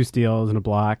double, 2 steals and a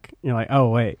block. You're like, oh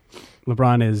wait,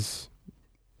 LeBron is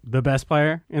the best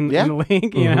player in the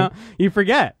league. You know, you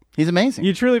forget. He's amazing.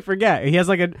 You truly forget. He has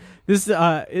this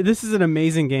is an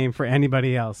amazing game for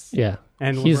anybody else. Yeah.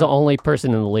 And he's the LeBron- only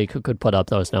person in the league who could put up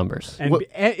those numbers. And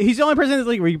he's the only person in this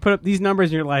league where you put up these numbers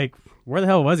and you're like, where the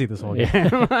hell was he this whole game?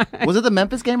 Was it the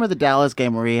Memphis game or the Dallas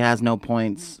game where he has no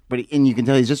points, and you can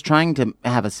tell he's just trying to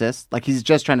have assists? Like he's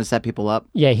just trying to set people up.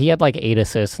 Yeah, he had 8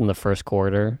 assists in the first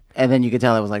quarter. And then you could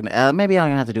tell it was like, maybe I'm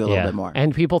going to have to do a little bit more.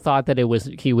 And people thought that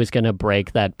he was going to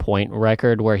break that point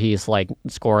record where he's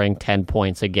scoring 10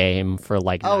 points a game for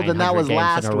 900 then that was games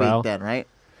last in a week row. then, right?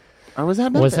 Or was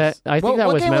that Memphis? Was that? I think that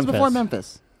what was game Memphis. was before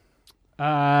Memphis?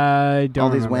 I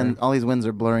don't remember. All these wins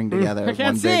are blurring together. I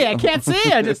can't see. I can't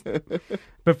see. I just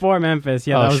before Memphis.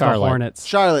 Yeah, Oh, that was Charlotte. the Hornets.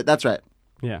 Charlotte, that's right.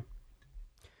 Yeah.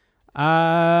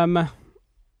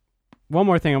 One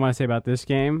more thing I want to say about this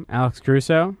game: Alex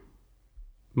Caruso,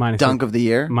 Dunk of the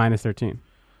year. minus 13.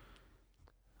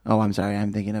 Oh, I'm sorry.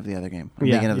 I'm thinking of the other game. I'm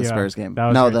Yeah, thinking of the you are. Spurs game. That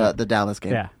was No, very the Dallas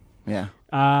game. Yeah.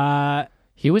 Yeah.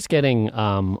 He was getting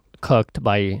cooked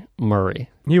by Murray.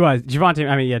 He was Javante.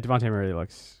 Javante Murray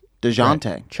looks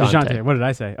DeJounte. DeJounte. What did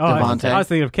I say? Oh, Devontae. I was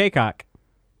thinking of K-Cock.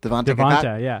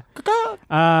 Devontae. Yeah.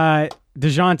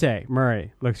 DeJounte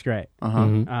Murray looks great.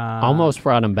 Almost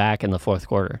brought him back in the fourth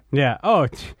quarter. Yeah. Oh,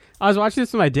 I was watching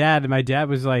this with my dad, and my dad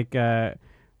was like,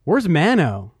 where's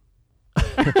Mano?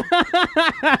 And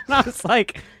I was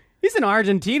like, he's in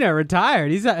Argentina,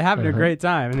 retired. He's having a great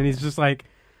time. And then he's just like,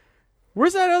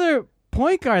 where's that other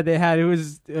point guard they had who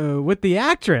was with the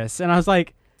actress? And I was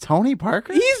like, Tony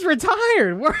Parker? he's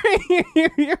retired.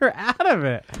 You're out of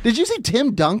it. Did you see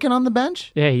Tim Duncan on the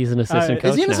bench? Yeah, he's an assistant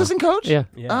coach. Is he an now. assistant coach? Yeah.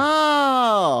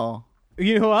 Oh.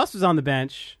 You know who else was on the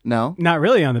bench? No. Not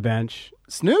really on the bench.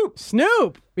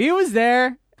 Snoop. He was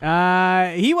there.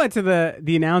 He went to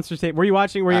the announcer's tape. Were you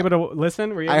watching? Were you able to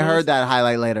listen? Were you I able to heard listen? that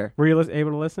highlight later. Were you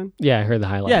able to listen? Yeah, I heard the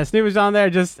highlight. Yeah, Snoop was on there.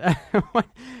 Just,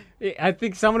 I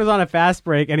think someone was on a fast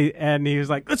break, and he was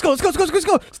like, "Let's go!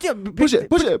 Steal, Push it.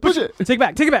 Take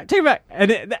it back."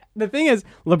 And the thing is,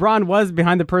 LeBron was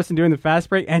behind the person doing the fast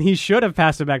break, and he should have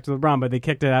passed it back to LeBron, but they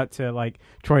kicked it out to like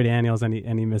Troy Daniels, and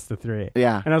he missed the three.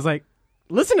 Yeah. And I was like,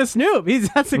 "Listen to Snoop.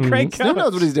 That's a great coach." Snoop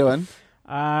knows what he's doing.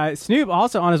 Snoop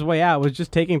also on his way out was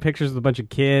just taking pictures with a bunch of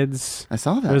kids. I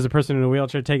saw that. There was a person in a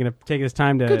wheelchair taking his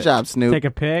time to Good job, Snoop. take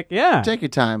a pic. Yeah, Take your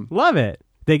time. love it.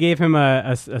 They gave him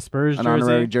a Spurs An jersey.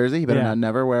 honorary jersey. He better Yeah. not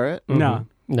never wear it. No.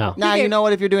 No. Nah, gave- you know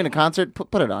what? If you're doing a concert,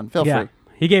 put it on. Feel Yeah. free.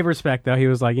 He gave respect though. He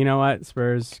was like, you know what,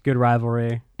 Spurs, good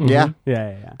rivalry. Yeah.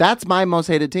 Yeah. That's my most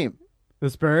hated team. The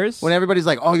Spurs. When everybody's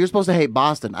like, "Oh, you're supposed to hate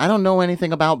Boston." I don't know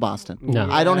anything about Boston. No.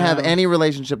 I don't have any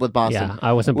relationship with Boston. Yeah,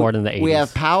 I wasn't born in the 80s. We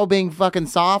have Powell being fucking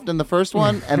soft in the first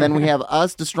one, and then we have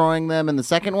us destroying them in the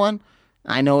second one.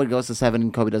 I know it goes to 7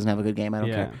 and Kobe doesn't have a good game. I don't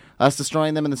Yeah. care. Us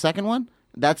destroying them in the second one,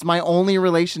 that's my only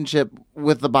relationship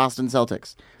with the Boston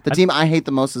Celtics. The team I hate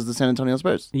the most is the San Antonio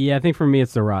Spurs. Yeah, I think for me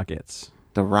it's the Rockets.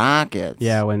 The Rockets.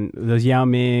 Yeah, when those Yao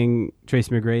Ming, Tracy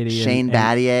McGrady, Shane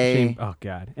Battier. oh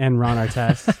God, and Ron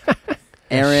Artest.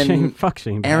 Aaron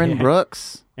Shane Aaron Battier.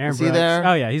 Brooks. Aaron Is he Brooks. there?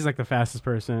 Oh yeah, he's like the fastest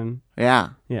person.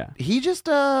 Yeah. Yeah, He just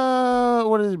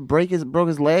broke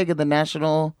his leg at the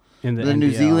national in the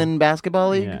New NBL. Zealand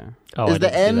Basketball League. Yeah. Oh, Does I the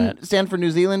didn't see N that. stand for New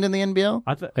Zealand in the NBL?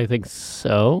 I think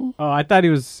so. I thought he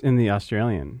was in the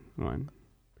Australian one.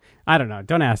 I don't know.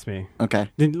 Don't ask me. Okay.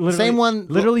 Literally, Same one-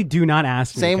 Literally, do not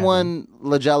ask me. Same Kevin. one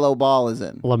Lagello Ball is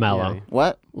in. LaMelo. Yeah.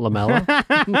 What? LaMelo?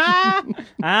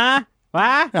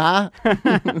 What? Huh?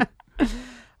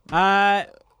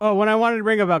 When I wanted to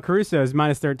bring up about Caruso, is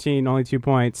minus 13, only 2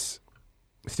 points.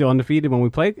 Still undefeated when we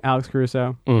played Alex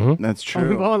Caruso. That's We've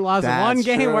true. only lost That's one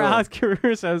game true. where Alex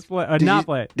Caruso has Did not you-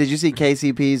 played. Did you see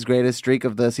KCP's greatest streak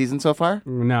of the season so far?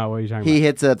 No, what are you talking He about?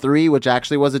 hits a 3, which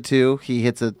actually was a 2. He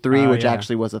hits a 3, Oh, which yeah.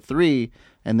 actually was a 3,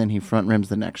 and then he front rims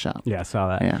the next shot. Yeah, I saw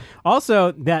that. Yeah.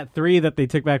 Also, that 3 that they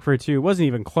took back for a 2 wasn't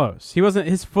even close.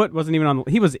 His foot wasn't even on.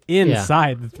 He was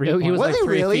inside the 3. He was Was like he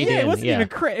 3 really? feet Yeah, in. it wasn't even.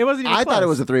 It wasn't even. I close. thought it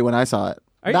was a 3 when I saw it.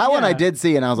 Are- That one I yeah. did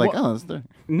see, and I was like, Well- "Oh, it's 3."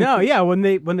 No, yeah. When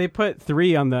they put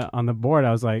 3 on the board,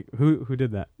 I was like, who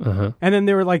did that? Uh-huh. And then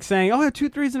they were like saying, oh, 2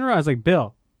 threes in a row. I was like,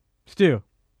 Bill, Stu,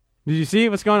 did you see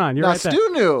what's going on? You're No, right there. Stu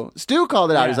knew. Stu called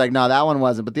it out. Yeah. He's like, "No, that one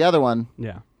wasn't," but the other one.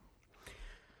 Yeah.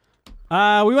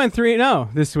 We went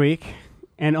 3-0 this week,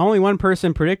 and only one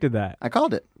person predicted that. I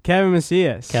called it. Kevin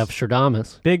Macias. Kev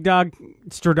Stradamus. Big Dog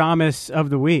Stradamus of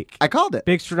the week. I called it.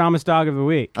 Big Stradamus Dog of the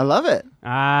week. I love it.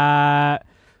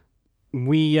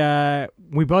 We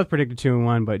both predicted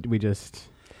 2-1, but we just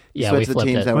Yeah, Switch we the flipped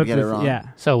teams it. that would get it flipped wrong. Yeah,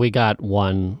 So we got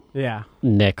one yeah,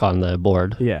 nick on the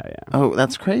board. yeah. Oh,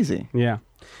 that's crazy.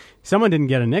 Someone didn't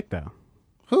get a nick though.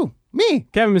 Who? Me.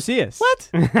 Kevin Macias. What?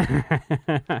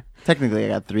 Technically, I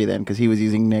got 3 then because he was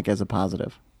using Nick as a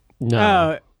positive.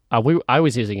 No. I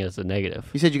was using it as a negative.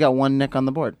 You said you got 1 Nick on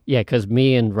the board. Yeah, because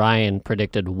me and Ryan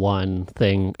predicted one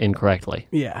thing incorrectly.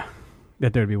 Yeah,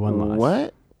 that there'd be one loss.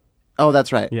 What? Oh,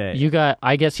 that's right. Yeah.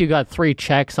 I guess you got 3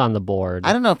 checks on the board.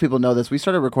 I don't know if people know this. We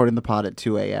started recording the pod at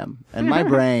 2 a.m. and my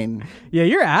brain Yeah,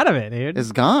 you're out of it, dude.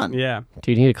 is gone. Yeah.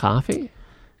 Do you need a coffee?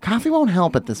 Coffee won't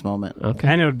help at this moment. Okay.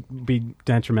 And it would be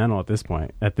detrimental at this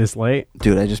point, at this late.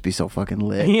 Dude, I'd just be so fucking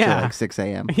lit till Yeah. like 6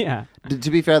 a.m. Yeah. To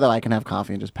be fair, though, I can have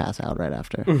coffee and just pass out right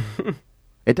after.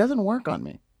 It doesn't work on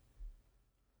me.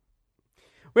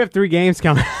 We have 3 games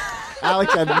coming.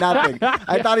 Alex had nothing.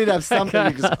 I thought he'd have something.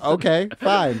 He just, okay,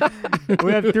 fine.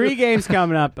 We have 3 games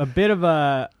coming up. A bit of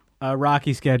a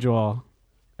rocky schedule.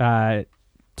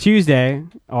 Tuesday,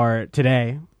 or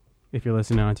today, if you're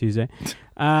listening on Tuesday.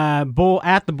 Bull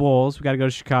at the Bulls. We got to go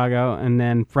to Chicago. And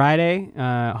then Friday,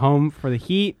 home for the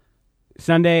Heat.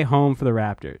 Sunday, home for the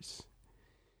Raptors.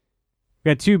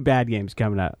 We got 2 bad games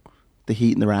coming up. The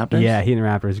Heat and the Raptors? Yeah, Heat and the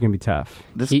Raptors is going to be tough.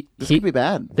 This could be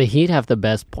bad. The Heat have the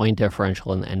best point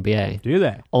differential in the NBA. Do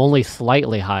they? Only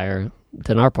slightly higher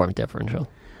than our point differential.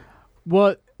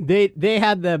 Well, they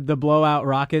had the blowout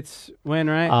Rockets win,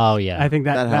 right? Oh, yeah. I think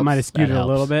that might have skewed That it a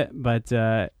little helps. bit,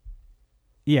 but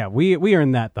yeah, we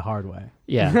earned that the hard way.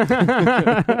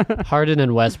 Yeah. Harden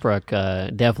and Westbrook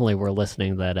definitely were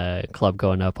listening to that club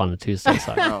going up on a Tuesday.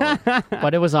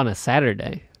 But it was on a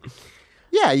Saturday.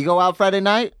 Yeah, you go out Friday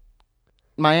night,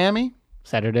 Miami.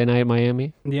 Saturday night,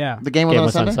 Miami. Yeah. The game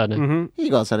was on Sunday. Mm-hmm. You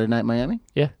go out Saturday night, Miami.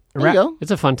 Yeah. There you go.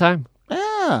 It's a fun time.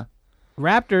 Yeah.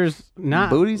 Raptors not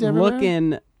Booties everywhere?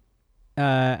 looking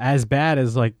as bad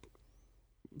as like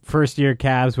first year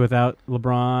Cavs without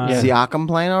LeBron. Yeah. Siakam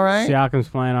playing all right? Siakam's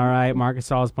playing all right. Marcus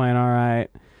Gasol's playing all right.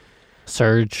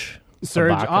 Serge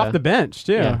Ibaka off the bench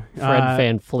too. Yeah. Fred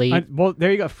Van Fleet. Well,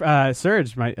 there you go.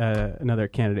 Serge, another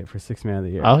candidate for Sixth Man of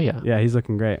the Year. Oh, yeah. Yeah, he's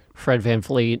looking great. Fred Van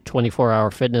Fleet, 24-hour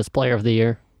fitness player of the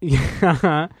year.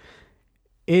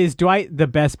 Is Dwight the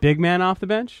best big man off the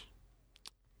bench?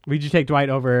 Would you take Dwight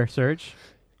over Serge?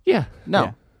 Yeah. No.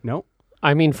 Yeah. Nope.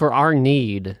 I mean, for our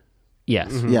need,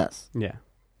 yes. Mm-hmm. Yes. Yeah.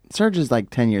 Serge is like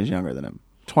 10 years younger than him.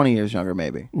 20 years younger,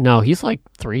 maybe. No, he's like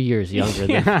 3 years younger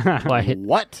than Dwight.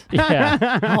 What?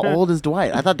 Yeah. How old is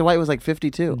Dwight? I thought Dwight was like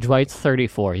 52. Dwight's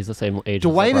 34. He's the same age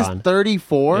Dwight as is LeBron.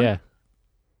 34? Yeah.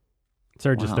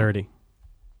 Serge is Wow. 30.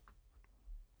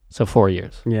 So 4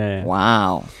 years. Yeah.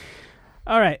 Wow.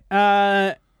 All right.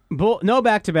 No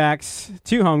back-to-backs.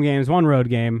 2 home games, 1 road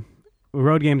game.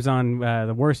 Road games on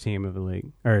the worst team of the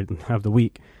league or of the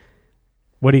week.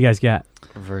 What do you guys got?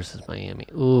 Versus Miami.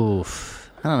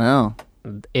 Oof. I don't know.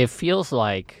 It feels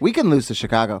like... We can lose to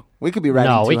Chicago. We could be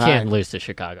riding No, too we high. can't lose to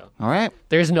Chicago. All right.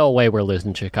 There's no way we're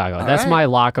losing to Chicago. That's right. my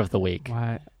lock of the week.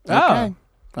 Why? Okay. Oh,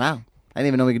 Wow. I didn't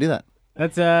even know we could do that.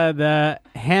 that's the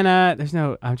Hannah. There's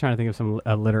no. I'm trying to think of some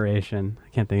alliteration. I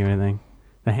can't think of anything.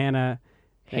 The Hannah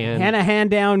hand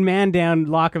down, man down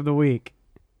lock of the week.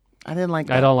 I didn't like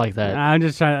that. I don't like that. I'm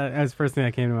just trying. That's the first thing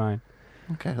that came to mind.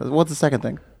 Okay. What's the second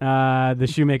thing? The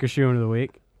Schumaker shoe of the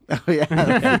week. Oh,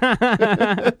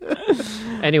 yeah.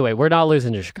 Anyway, we're not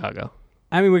losing to Chicago.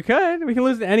 I mean, we could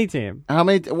lose to any team. How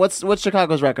many? What's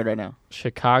Chicago's record right now?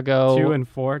 Chicago... 2-4,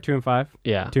 2-5.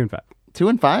 Yeah. 2-5.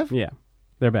 2-5? Yeah,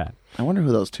 they're bad. I wonder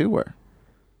who those two were.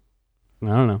 I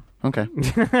don't know. Okay.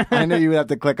 I knew you would have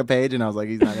to click a page, and I was like,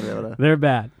 he's not going to be able to. They're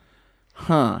bad.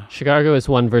 Huh. Chicago has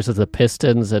won versus the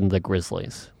Pistons and the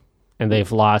Grizzlies. And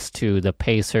they've lost to the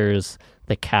Pacers,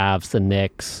 the Cavs, the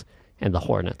Knicks, and the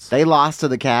Hornets. They lost to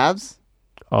the Cavs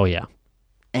Oh, yeah.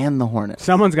 and the Hornets.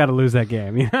 Someone's got to lose that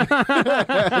game. You know?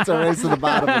 It's a race to the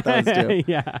bottom with those two.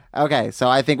 Yeah. Okay, so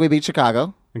I think we beat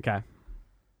Chicago. Okay.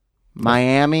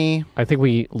 Miami. I think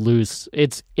we lose.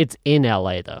 It's in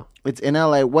LA, though. It's in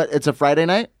LA. What? It's a Friday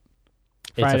night?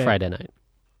 It's Friday. a Friday night.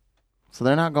 So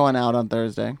they're not going out on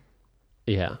Thursday.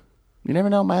 Yeah. You never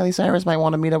know. Miley Cyrus might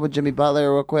want to meet up with Jimmy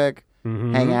Butler real quick,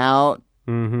 hang out,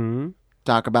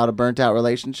 talk about a burnt out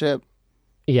relationship,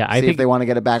 Yeah, I see think if they want to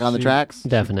get it back on the tracks.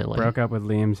 definitely. Broke up with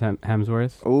Liam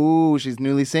Hemsworth. Ooh, she's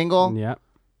newly single. Yep.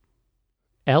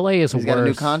 LA is He's worse. got a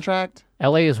new contract.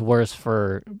 LA is worse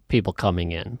for people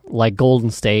coming in, like Golden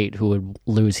State, who would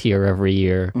lose here every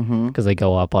year because they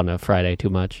go up on a Friday too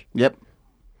much. Yep.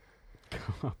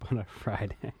 Up on a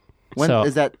Friday. When So-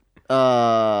 is that?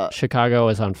 Chicago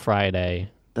is on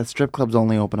Friday. That strip club's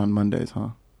only open on Mondays, huh?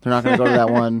 They're not going to go to that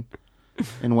one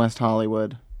in West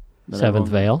Hollywood. that Seventh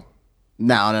everyone- Veil.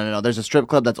 No. There's a strip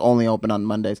club that's only open on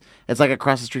Mondays. It's like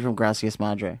across the street from Gracias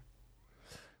Madre.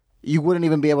 You wouldn't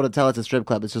even be able to tell it's a strip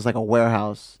club. It's just like a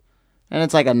warehouse. And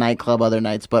it's like a nightclub other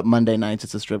nights, but Monday nights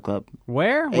it's a strip club.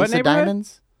 Where? Ace What of neighborhood?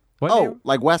 Diamonds? What Oh, neighborhood?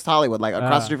 like West Hollywood, like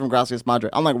across the street from Gracias Madre.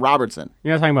 I'm like Robertson.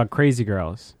 You're not talking about Crazy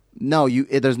Girls. No,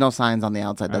 there's no signs on the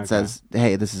outside that Okay. says,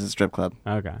 "Hey, this is a strip club."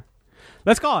 Okay.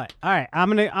 Let's call it. All right. I'm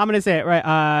gonna say it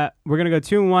right. We're gonna go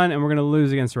 2-1, and we're gonna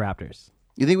lose against the Raptors.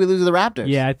 You think we lose to the Raptors?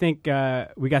 Yeah, I think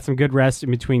we got some good rest in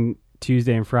between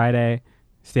Tuesday and Friday.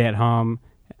 Stay at home.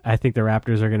 I think the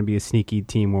Raptors are going to be a sneaky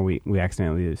team where we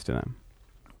accidentally lose to them.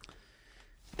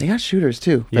 They got shooters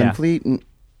too. Yeah. Van Fleet. And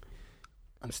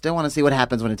I still want to see what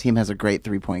happens when a team has a great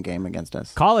 3-point game against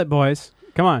us. Call it, boys.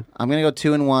 Come on. I'm gonna go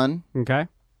 2-1, Okay.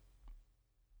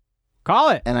 Call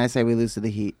it. and I say we lose to the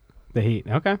Heat. The Heat.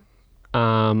 Okay.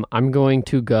 I'm going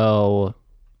to go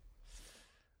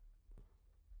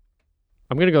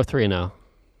 3-0.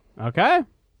 Okay.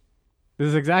 This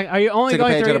is exactly. Are you only Took a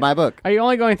going page out 3? of my book. Are you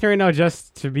only going 3-0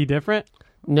 just to be different?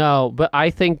 No, but I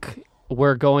think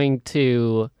we're going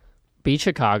to beat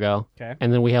Chicago, Okay.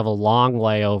 and then we have a long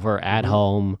layover at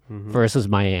home versus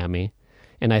Miami.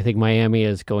 And I think Miami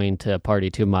is going to party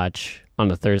too much on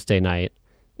the Thursday night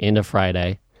into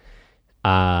Friday,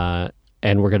 and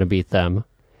we're going to beat them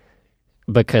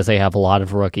because they have a lot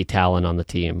of rookie talent on the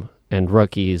team, and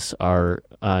rookies are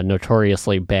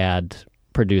notoriously bad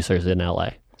producers in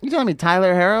LA. You telling me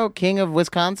Tyler Harrow, king of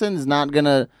Wisconsin, is not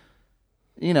gonna,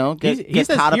 get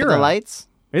caught up in the lights?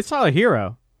 It's Tyler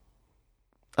Hero.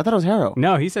 I thought it was Harrow.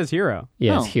 No, he says Hero.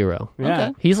 Yeah, Oh. it's Hero. Yeah.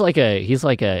 Okay. He's like a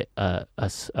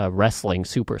wrestling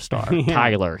superstar. Yeah.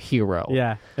 Tyler Hero.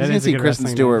 Yeah. He's that gonna is a see good Kristen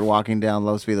wrestling Stewart walking down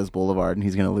Los Feliz Boulevard, and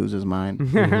he's gonna lose his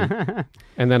mind. name.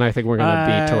 And then I think we're gonna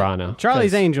beat Toronto.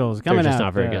 Charlie's 'cause Angels coming they're just out.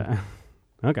 not very good.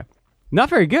 Okay. Not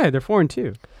very good. They're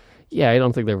 4-2. Yeah, I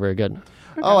don't think they're very good.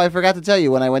 Oh, I forgot to tell you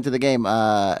when I went to the game.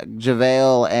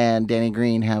 Javale and Danny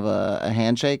Green have a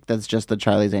handshake. That's just the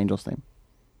Charlie's Angels thing.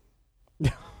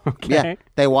 Okay. Yeah,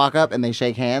 they walk up and they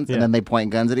shake hands, Yeah. and then they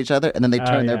point guns at each other, and then they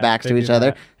turn their yeah, backs they to do each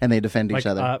other, that. and they defend Like each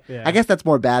other. up, yeah. I guess that's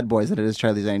more Bad Boys than it is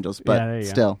Charlie's Angels, Yeah, there but you go.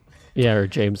 still. Yeah, or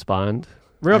James Bond.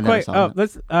 Real I never quick. saw Oh, that.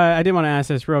 let's. I did want to ask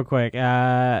this real quick.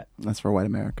 That's for white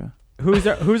America. Who's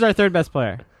our third best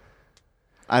player?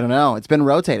 I don't know. It's been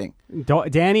rotating.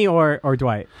 Danny or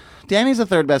Dwight? Danny's the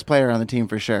third best player on the team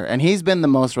for sure, and he's been the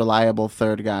most reliable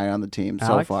third guy on the team so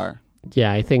Alex? far.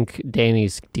 Yeah, I think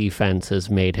Danny's defense has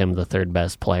made him the third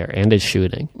best player, and his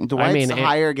shooting. Dwight's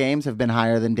higher games have been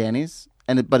higher than Danny's,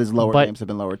 but his lower games have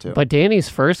been lower too. But Danny's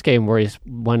first game where he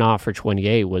went off for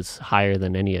 28 was higher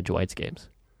than any of Dwight's games.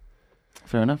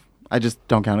 Fair enough. I just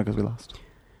don't count it because we lost.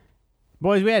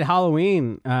 Boys, we had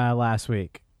Halloween last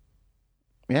week.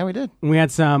 Yeah, we did. We had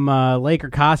some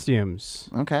Laker costumes.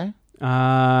 Okay.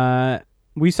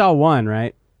 We saw one,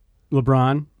 right?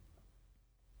 LeBron.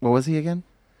 What was he again?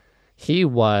 He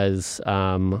was,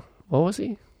 what was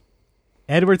he?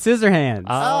 Edward Scissorhands.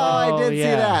 Oh, I did yeah.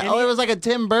 see that. And Oh, it was like a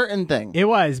Tim Burton thing. It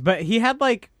was, but he had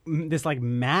like this like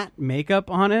matte makeup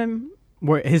on him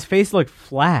where his face looked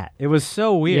flat. It was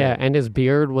so weird. Yeah, and his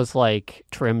beard was like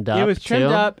trimmed up. It was trimmed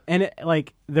too. up, and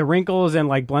like the wrinkles and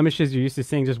like blemishes you're used to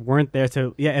seeing just weren't there.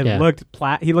 So yeah, Yeah. looked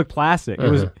he looked plastic.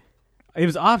 It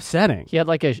was offsetting. He had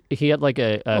like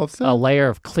a Offset? layer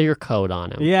of clear coat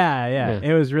on him. Yeah.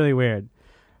 It was really weird.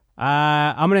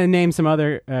 I'm gonna name some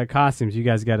other costumes. You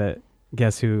guys gotta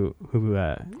guess who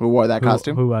wore that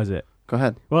costume? Who was it? Go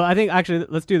ahead. Well, I think actually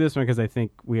let's do this one because I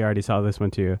think we already saw this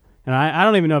one too. And I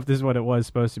don't even know if this is what it was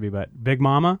supposed to be, but Big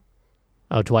Mama,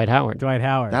 Oh, Dwight Howard. Dwight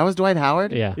Howard. That was Dwight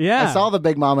Howard? Yeah. Yeah. I saw the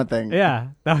Big Mama thing. Yeah,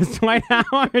 that was Dwight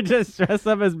Howard just dressed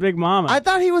up as Big Mama. I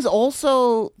thought he was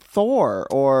also Thor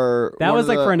or... that one was of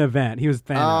like the- for an event. He was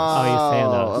Thanos. Oh, he's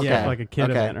Thanos. Okay. Yeah, like a kid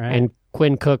Okay. event, right? And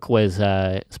Quinn Cook was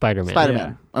Spider-Man.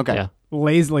 Spider-Man. Okay. Yeah.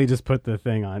 Lazily just put the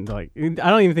thing on. Like I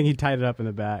don't even think he tied it up in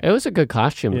the back. It was a good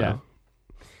costume, Yeah.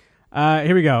 though.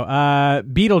 Here we go.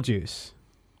 Beetlejuice.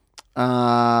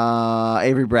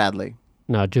 Avery Bradley.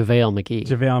 No, JaVale McGee.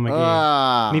 JaVale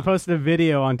McGee. And he posted a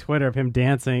video on Twitter of him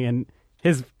dancing, and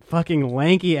his fucking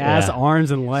lanky ass Yeah.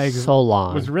 arms and legs So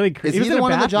long. was really Is crazy. he the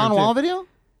one in the John Wall video? video?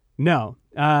 No.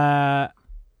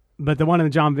 But the one in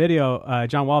the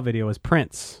John Wall video was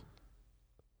Prince.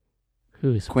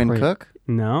 Who's Quinn Prince? Cook?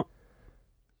 No.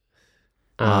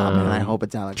 Oh, man, I hope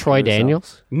it's Alex Troy Caruso.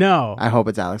 Daniels. No. I hope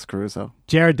it's Alex Caruso.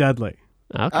 Jared Dudley.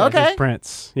 Okay. Okay. As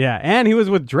Prince. Yeah. And he was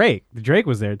with Drake. Drake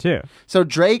was there too. So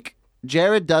Drake,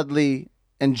 Jared Dudley,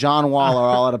 and John Wall are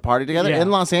all at a party together Yeah. in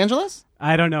Los Angeles?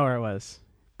 I don't know where it was.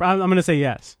 But I'm going to say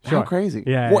yes. Sure. How crazy.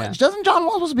 Yeah, What, yeah. Doesn't John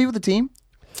Wall supposed to be with the team?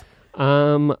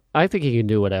 I think he can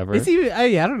do whatever. Is he?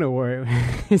 I don't know where.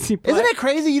 Is he? Isn't it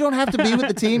crazy you don't have to be with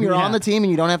the team? You're Yeah. on the team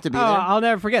and you don't have to be Oh, there? I'll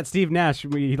never forget Steve Nash.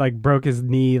 He like broke his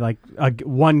knee like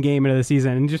one game into the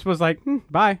season and just was like,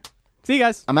 "Bye, see you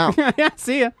guys. I'm out." Yeah,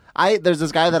 see ya." There's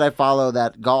this guy that I follow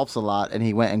that golfs a lot, and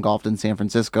he went and golfed in San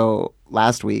Francisco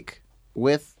last week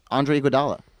with Andre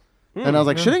Iguodala. And I was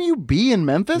like, shouldn't you be in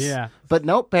Memphis? Yeah. But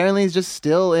nope, apparently he's just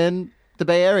still in the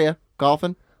Bay Area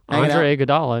golfing. hanging Andre out.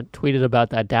 Iguodala tweeted about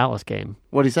that Dallas game.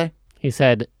 What'd he say? He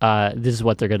said, this is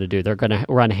what they're going to do. They're going to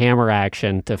run hammer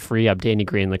action to free up Danny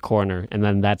Green in the corner, and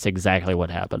then that's exactly what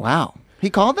happened. Wow. He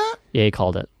called that? Yeah, he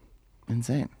called it.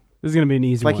 Insane. This is gonna be an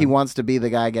easy It's like one. he wants to be the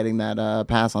guy getting that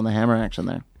pass on the hammer action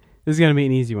there. This is gonna be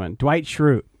an easy one. Dwight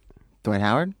Schrute, Dwight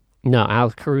Howard? No,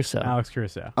 Alex Caruso. Alex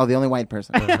Caruso. Oh, the only white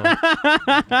person.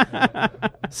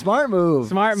 Smart move.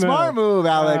 Smart move. Smart move,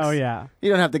 Alex. Oh yeah. You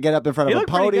don't have to get up in front He of a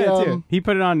looked pretty podium. good too. He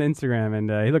put it on Instagram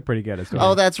and he looked pretty good as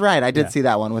well. Oh, that's right. I did Yeah. see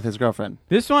that one with his girlfriend.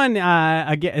 This one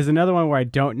again is another one where I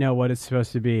don't know what it's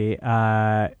supposed to be.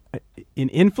 An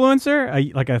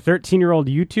influencer, like a 13-year-old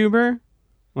YouTuber,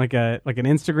 like an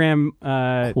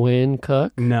Instagram. Quinn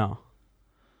Cook. No,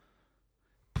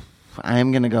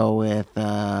 I'm going to go with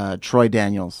Troy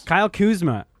Daniels. Kyle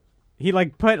Kuzma. He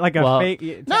like put like a Well, fake.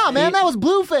 No, man, that was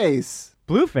Blueface.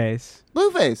 Blueface.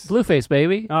 Blueface,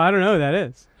 baby. Oh, I don't know who that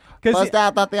is. Bust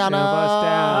out, Tatiana. Bust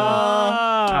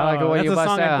out. I like the way that's you a bust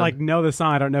song out. I know the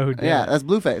song. I don't know who did Yeah, it. that's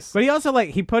Blueface. But he also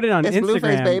he put it on It's Instagram.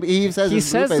 Blueface, baby. He says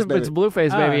it's Blueface, baby. it's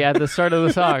Blueface, baby, at the start of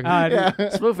the song. Yeah.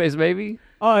 It's Blueface, baby.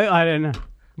 Oh, I didn't know.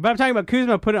 But I'm talking about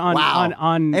Kuzma put it on Wow.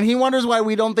 on. And he wonders why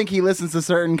we don't think he listens to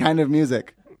certain kind of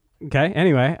music. Okay.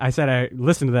 Anyway, I said I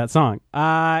listened to that song.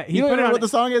 He You don't put it know on. what the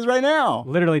song is right now.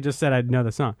 Literally just said I'd know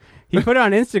the song. He put it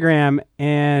on Instagram,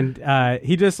 and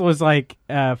he just was like,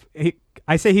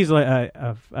 I say he's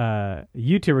a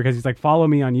YouTuber because he's like, follow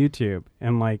me on YouTube,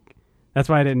 and like that's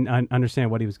why I didn't understand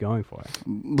what he was going for.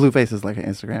 Blueface is like an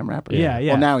Instagram rapper. Yeah.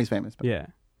 Well, now he's famous. But Yeah.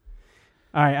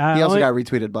 All right. he also got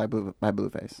retweeted by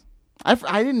Blueface.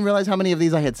 I didn't realize how many of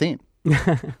these I had seen.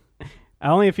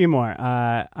 only a few more.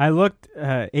 I looked.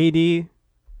 AD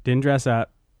didn't dress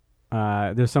up.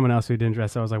 There's someone else who didn't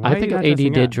dress up. I was like, why I are think you not AD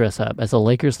dressing did up? dress up as a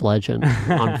Lakers legend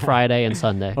on Friday and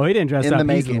Sunday. Oh, he didn't dress In up.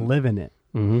 the He's making. living it.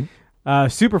 Mm-hmm.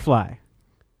 Superfly.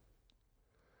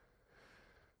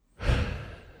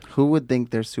 Who would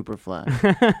think they're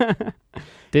Superfly?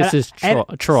 This is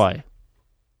Troy.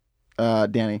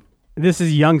 Danny. This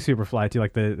is young Superfly too,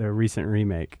 like the recent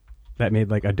remake that made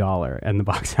like $1 in the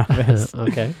box office.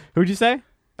 Okay. Who'd you say?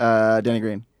 Danny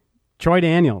Green. Troy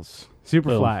Daniels.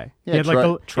 Superfly. Yeah, He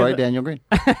had, Troy Daniel Green.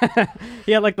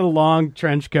 He had like the long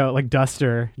trench coat, like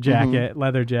duster jacket,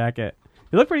 leather jacket.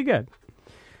 He looked pretty good.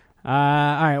 All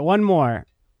right, one more.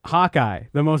 Hawkeye,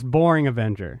 the most boring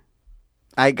Avenger.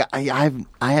 I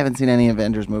haven't seen any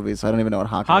Avengers movies, so I don't even know what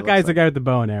Hawkeye Hawkeye's looks the like. guy with the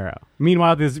bow and arrow.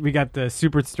 Meanwhile, we got the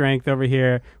super strength over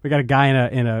here. We got a guy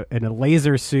in a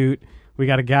laser suit. We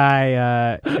got a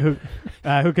guy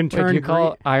who can turn. Wait, do you green.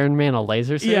 call Iron Man a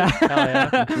laser suit? Yeah. Hell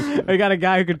yeah. We got a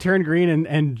guy who could turn green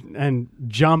and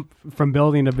jump from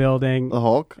building to building. The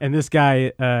Hulk. And this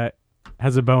guy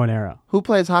has a bow and arrow. Who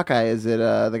plays Hawkeye? Is it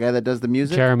the guy that does the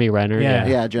music? Jeremy Renner. Yeah.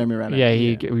 Yeah, Jeremy Renner. Yeah,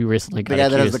 he recently got The guy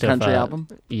that has accused the country of, album?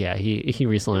 Yeah, he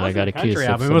recently It wasn't got a accused country of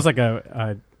album. It some- was like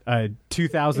a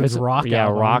 2000s rock yeah,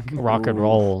 album. rock and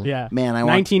roll. Yeah. Man, I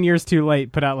 19 years too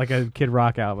late, put out like a Kid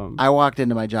Rock album. I walked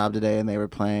into my job today and they were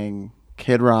playing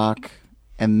Kid Rock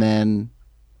and then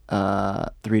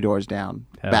Three Doors Down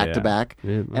Hell back yeah. to back.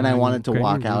 And I wanted to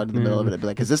walk out in the middle of it and be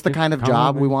like, is this the kind of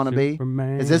job we want to be?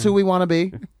 Is this who we want to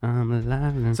be? I'm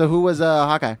alive. So who was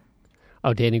Hawkeye?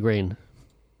 Oh, Danny Green.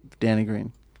 Danny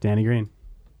Green. Danny Green.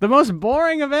 The most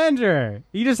boring Avenger.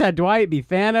 You just had Dwight be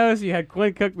Thanos. You had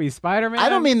Clint Cook be Spider-Man. I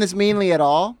don't mean this meanly at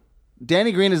all.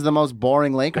 Danny Green is the most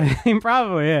boring Laker. He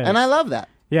probably is. And I love that.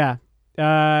 Yeah.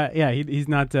 He's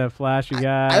not a flashy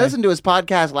guy. I listened to his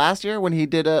podcast last year when he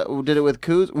did it with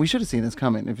Kuz. We should have seen this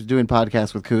coming. If he was doing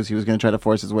podcasts with Kuz, he was going to try to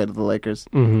force his way to the Lakers.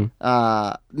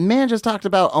 Mm-hmm. Man just talked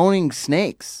about owning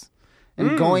snakes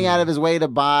and going out of his way to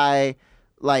buy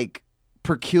like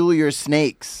peculiar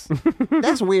snakes.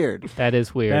 That's weird. That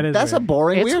is weird. That is That's weird. a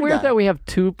boring It's weird weird guy. that we have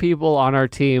two people on our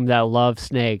team that love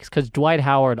snakes because Dwight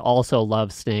Howard also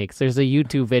loves snakes. There's a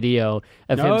YouTube video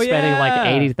of him spending like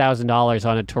 $80,000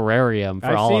 on a terrarium for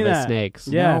I've all seen of his that. snakes.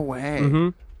 Yeah. No way. Mm-hmm.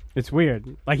 It's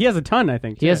weird. Like he has a ton, I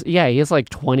think. He has like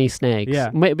 20 snakes. Yeah.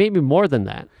 Maybe more than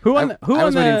that. Who I on the, who I on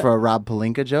was the, waiting for a Rob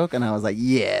Palinka joke, and I was like,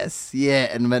 yes,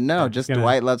 yeah. But no, just gonna-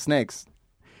 Dwight loves snakes.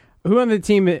 who on the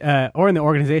team or in the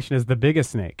organization is the biggest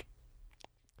snake?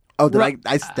 Oh,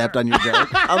 I stepped on your joke?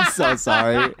 I'm so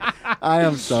sorry. I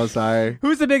am so sorry.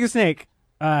 Who's the biggest snake?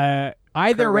 Either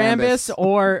Kurt Rambis Rambis.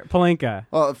 or Palinka.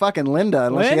 Well, fucking Linda,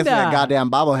 unless she gets me Linda. that goddamn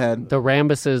bobblehead. The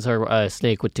Rambises are a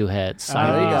snake with two heads. There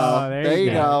you go. There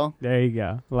you go. There you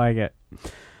go. Like it.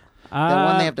 That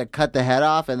one they have to cut the head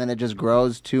off, and then it just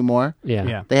grows two more. Yeah.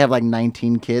 Yeah. They have like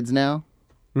 19 kids now.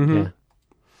 Mm-hmm. Yeah.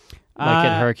 Like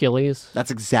in Hercules.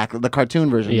 That's exactly the cartoon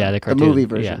version. Yeah, the cartoon, movie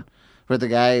version. yeah. Where the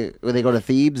guy, where they go to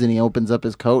Thebes and he opens up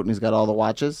his coat and he's got all the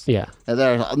watches. Yeah. And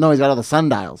no, he's got all the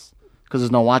sundials because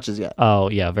there's no watches yet. Oh,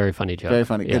 yeah. Very funny joke. Very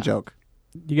funny. Yeah. Good joke.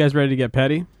 You guys ready to get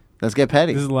petty? Let's get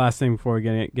petty. This is the last thing before we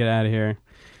get out of here.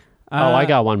 I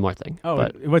got one more thing. Oh,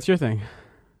 But what's your thing?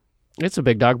 it's a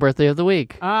big dog birthday of the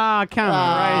week. Ah, come on,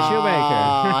 Ryan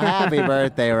Schumaker. Oh, happy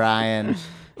birthday, Ryan.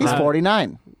 He's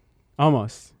 49.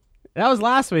 Almost. That was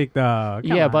last week, though.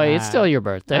 Come Yeah, but on. it's still your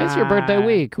birthday. It's your birthday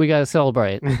week. We got to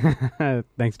celebrate.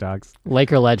 Thanks, dogs.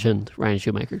 Laker legend, Ryan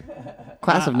Schumaker.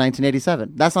 Class of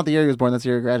 1987. That's not the year he was born. That's the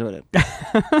year he graduated.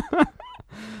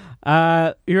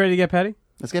 You ready to get petty?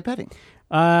 Let's get petty.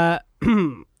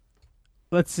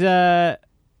 Let's.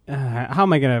 How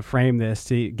am I going to frame this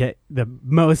to get the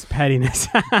most pettiness?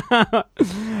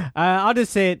 I'll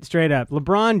just say it straight up.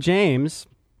 LeBron James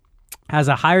has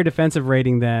a higher defensive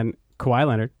rating than Kawhi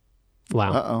Leonard,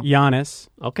 Wow. Uh-oh. Giannis,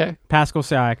 Okay. Pascal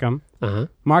Siakam, Uh-huh.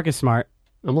 Marcus Smart,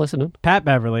 I'm listening. Pat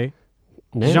Beverly,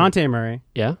 No. DeJounte Murray,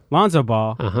 Yeah. Lonzo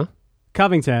Ball, Uh-huh.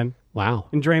 Covington, Wow.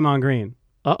 and Draymond Green.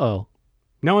 Uh-oh.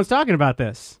 No one's talking about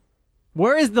this.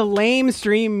 Where is the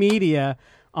lamestream media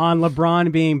on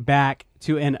LeBron being back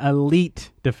to an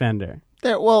elite defender?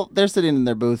 They're sitting in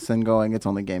their booths and going, it's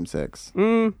only game 6.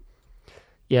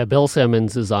 Yeah, Bill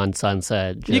Simmons is on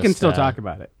Sunset. You can just, still talk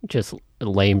about it. Just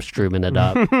lame-streaming it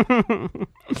up.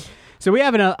 So we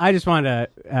have I just wanted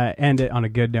to end it on a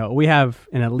good note. We have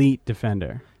an elite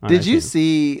defender. on Did our you team.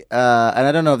 see, and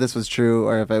I don't know if this was true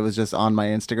or if it was just on my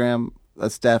Instagram,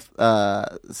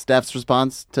 Steph's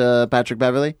response to Patrick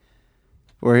Beverly?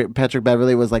 Where Patrick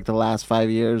Beverly was like, the last 5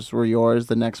 years were yours,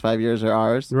 the next 5 years are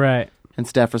ours. Right. And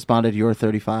Steph responded, you're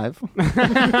 35.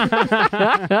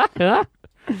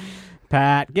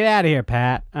 Pat, get out of here,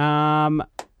 Pat.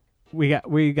 We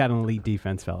got an elite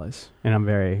defense, fellas, and I'm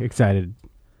very excited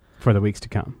for the weeks to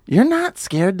come. You're not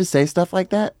scared to say stuff like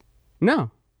that?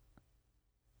 No,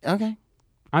 Okay.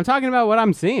 I'm talking about what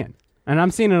I'm seeing, and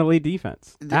I'm seeing an elite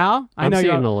defense. Al, I I'm know seeing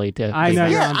you're. an elite. I know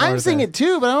you're Yeah, on board I'm with seeing this. it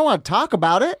too, but I don't want to talk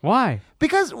about it. Why?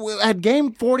 Because at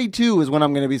game 42 is when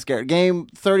I'm going to be scared. Game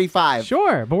 35.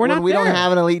 Sure, but we're when not. we there. don't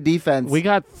have an elite defense. We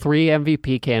got 3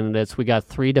 MVP candidates. We got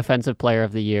 3 Defensive Player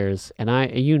of the Years, and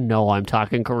I'm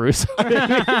talking Caruso.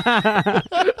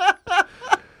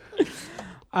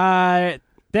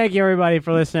 Thank you, everybody,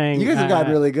 for listening. You guys have gotten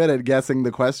really good at answering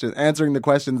the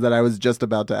questions that I was just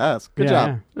about to ask. Good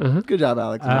job. Uh-huh. Good job,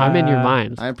 Alex. I'm in your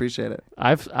mind. I appreciate it.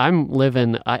 I'm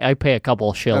living. I pay a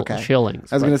couple shillings. I was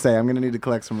but- going to say, I'm going to need to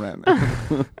collect some rent.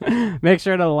 Make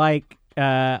sure to like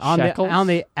on Shekels?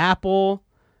 the Apple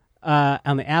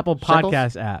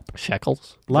Podcast app. Shekels.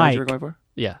 Is that what Like, you were going for?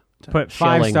 Yeah. put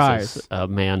 5 Shillings stars. is a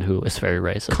man who is very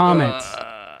racist. Comment.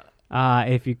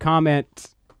 If you comment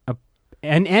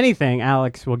and anything,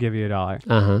 Alex will give you $1.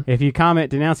 Uh-huh. If you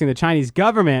comment denouncing the Chinese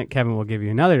government, Kevin will give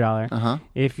you another $1. Uh-huh.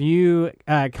 If you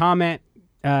comment,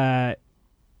 wait,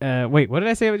 what did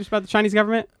I say just about the Chinese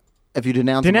government? If you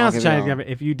denounce Denounce I'll the give you Chinese all. government.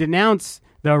 If you denounce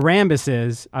the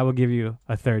Rambises, I will give you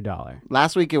a third $1.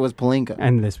 Last week it was Palinka.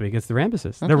 And this week it's the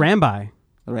Rambises, the Rambi.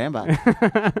 The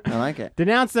Rambi. I like it.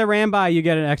 Denounce the Rambi, you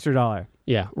get an extra $1.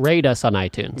 Yeah. Rate us on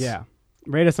iTunes. Yeah.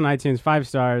 Rate us on iTunes 5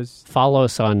 stars. Follow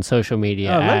us on social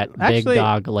media at Big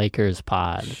Dog Lakers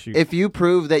Pod. Shoot. If you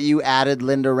prove that you added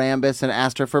Linda Rambis and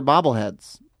asked her for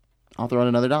bobbleheads, I'll throw in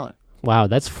another $1. Wow,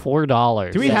 that's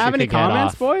 $4. Do we that have you any could get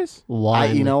comments, off. boys?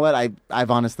 One. You know what?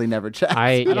 I've honestly never checked.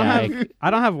 I don't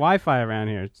have Wi-Fi around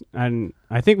here, and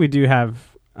I think we do have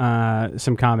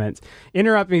some comments.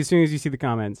 Interrupt me as soon as you see the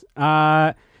comments.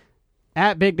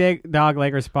 At Big Dog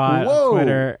Lakers Pod Whoa. on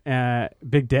Twitter,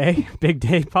 Big Day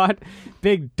Pod,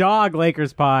 Big Dog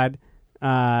Lakers Pod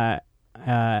on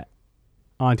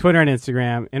Twitter and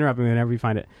Instagram. Interrupt me whenever you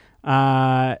find it.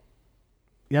 That's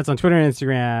on Twitter and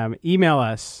Instagram. Email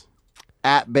us.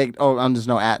 Just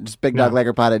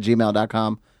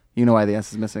bigdoglakerpod@gmail.com. You know why the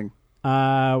S is missing.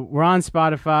 We're on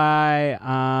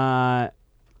Spotify.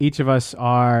 Each of us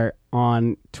are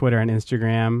on Twitter and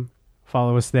Instagram.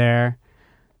 Follow us there.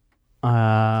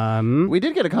 We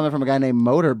did get a comment from a guy named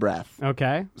Motor Breath.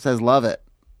 Okay. Says love it.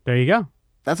 There you go.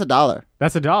 That's $1.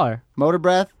 That's $1. Motor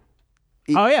Breath.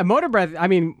 Oh yeah, Motor Breath. I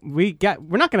mean, we're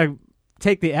not gonna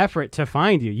take the effort to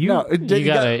find you. You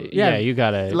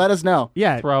gotta let us know.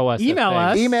 Yeah. throw us a Email thing.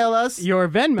 us. Email us. Your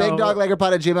Venmo.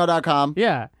 bigdoglakerpod@gmail.com.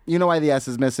 Yeah. You know why the S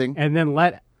is missing. And then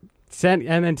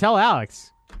tell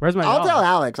Alex. Where's my I'll dollar? tell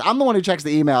Alex. I'm the one who checks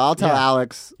the email. I'll tell Yeah.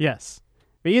 Alex. Yes.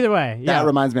 But either way, yeah. That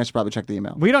reminds me I should probably check the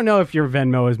email. We don't know if your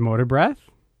Venmo is Motor Breath.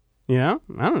 You know?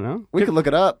 I don't know. We could look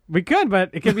it up. We could, but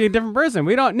it could be a different person.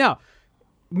 We don't know.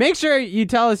 Make sure you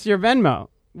tell us your Venmo.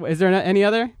 Is there any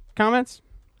other comments?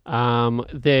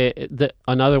 The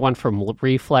another one from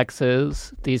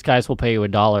Reflexes. These guys will pay you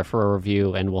 $1 for a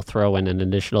review, and we'll throw in an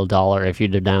additional $1 if you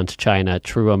denounce China.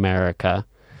 True America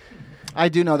I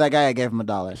do know that guy. I gave him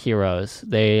 $1. heroes.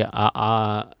 They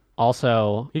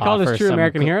also He called us offer True some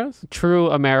American Heroes? True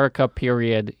America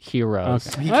period heroes.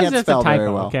 Okay. He Well, can't that's spell a typo,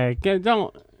 very well. Okay,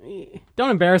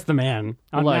 don't embarrass the man.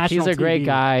 On Look, national he's a great TV.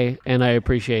 guy, and I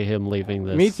appreciate him leaving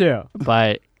this. Me too.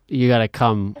 But you got to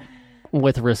come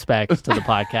with respect to the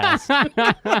podcast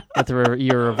with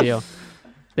your review.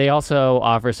 They also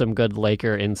offer some good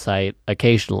Laker insight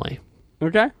occasionally.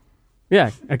 Okay.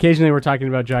 Yeah. Occasionally, we're talking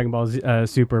about Dragon Ball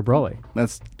Super Broly.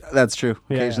 That's true.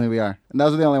 Yeah. Occasionally we are. And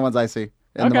those are the only ones I see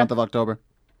in the month of October.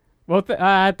 Well,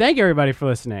 thank you everybody for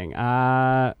listening.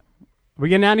 We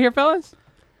getting out of here, fellas?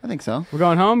 I think so. We're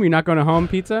going home. You're not going to home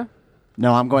pizza?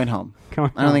 No, I'm going home. Come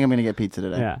on. I don't think I'm going to get pizza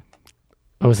today. Yeah.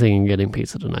 I was thinking getting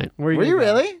pizza tonight. Where Were you gonna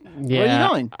go? really? Yeah, Where are you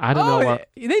going? I don't know what.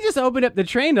 They just opened up the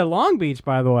train to Long Beach,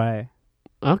 by the way.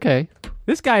 Okay.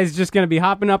 This guy is just going to be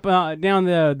hopping up down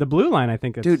the blue line, I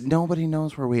think. Dude, nobody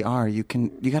knows where we are. You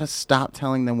got to stop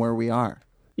telling them where we are.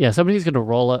 Yeah, somebody's going to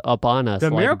roll it up on us The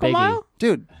like Miracle Biggie. Mile?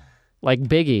 Dude. Like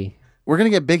Biggie. We're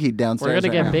going to get Biggie downstairs. We're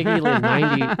going to get Biggie like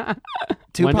 90.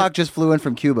 Tupac just flew in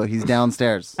from Cuba. He's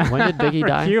downstairs. When did Biggie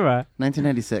die? Cuba.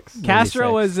 1996.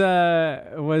 Castro was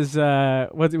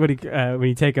when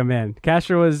you take him in.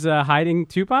 Castro was hiding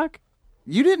Tupac?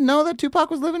 You didn't know that Tupac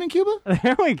was living in Cuba?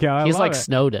 There we go. He's love like it.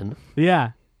 Snowden,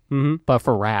 Yeah. but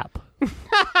for rap.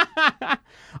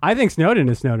 I think Snowden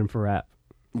is Snowden for rap.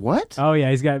 What? Oh, yeah.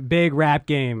 He's got big rap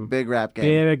game. Big rap game.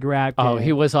 Big rap game. Oh,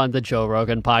 he was on the Joe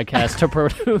Rogan podcast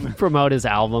to promote his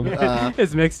album.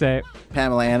 His mixtape.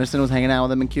 Pamela Anderson was hanging out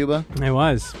with him in Cuba. It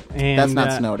was. And, That's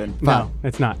not Snowden. No,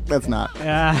 it's not. That's not.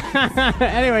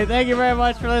 Anyway, thank you very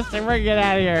much for listening. We're going to get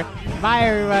out of here. Bye,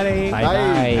 everybody. Bye-bye.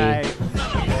 Bye. Bye.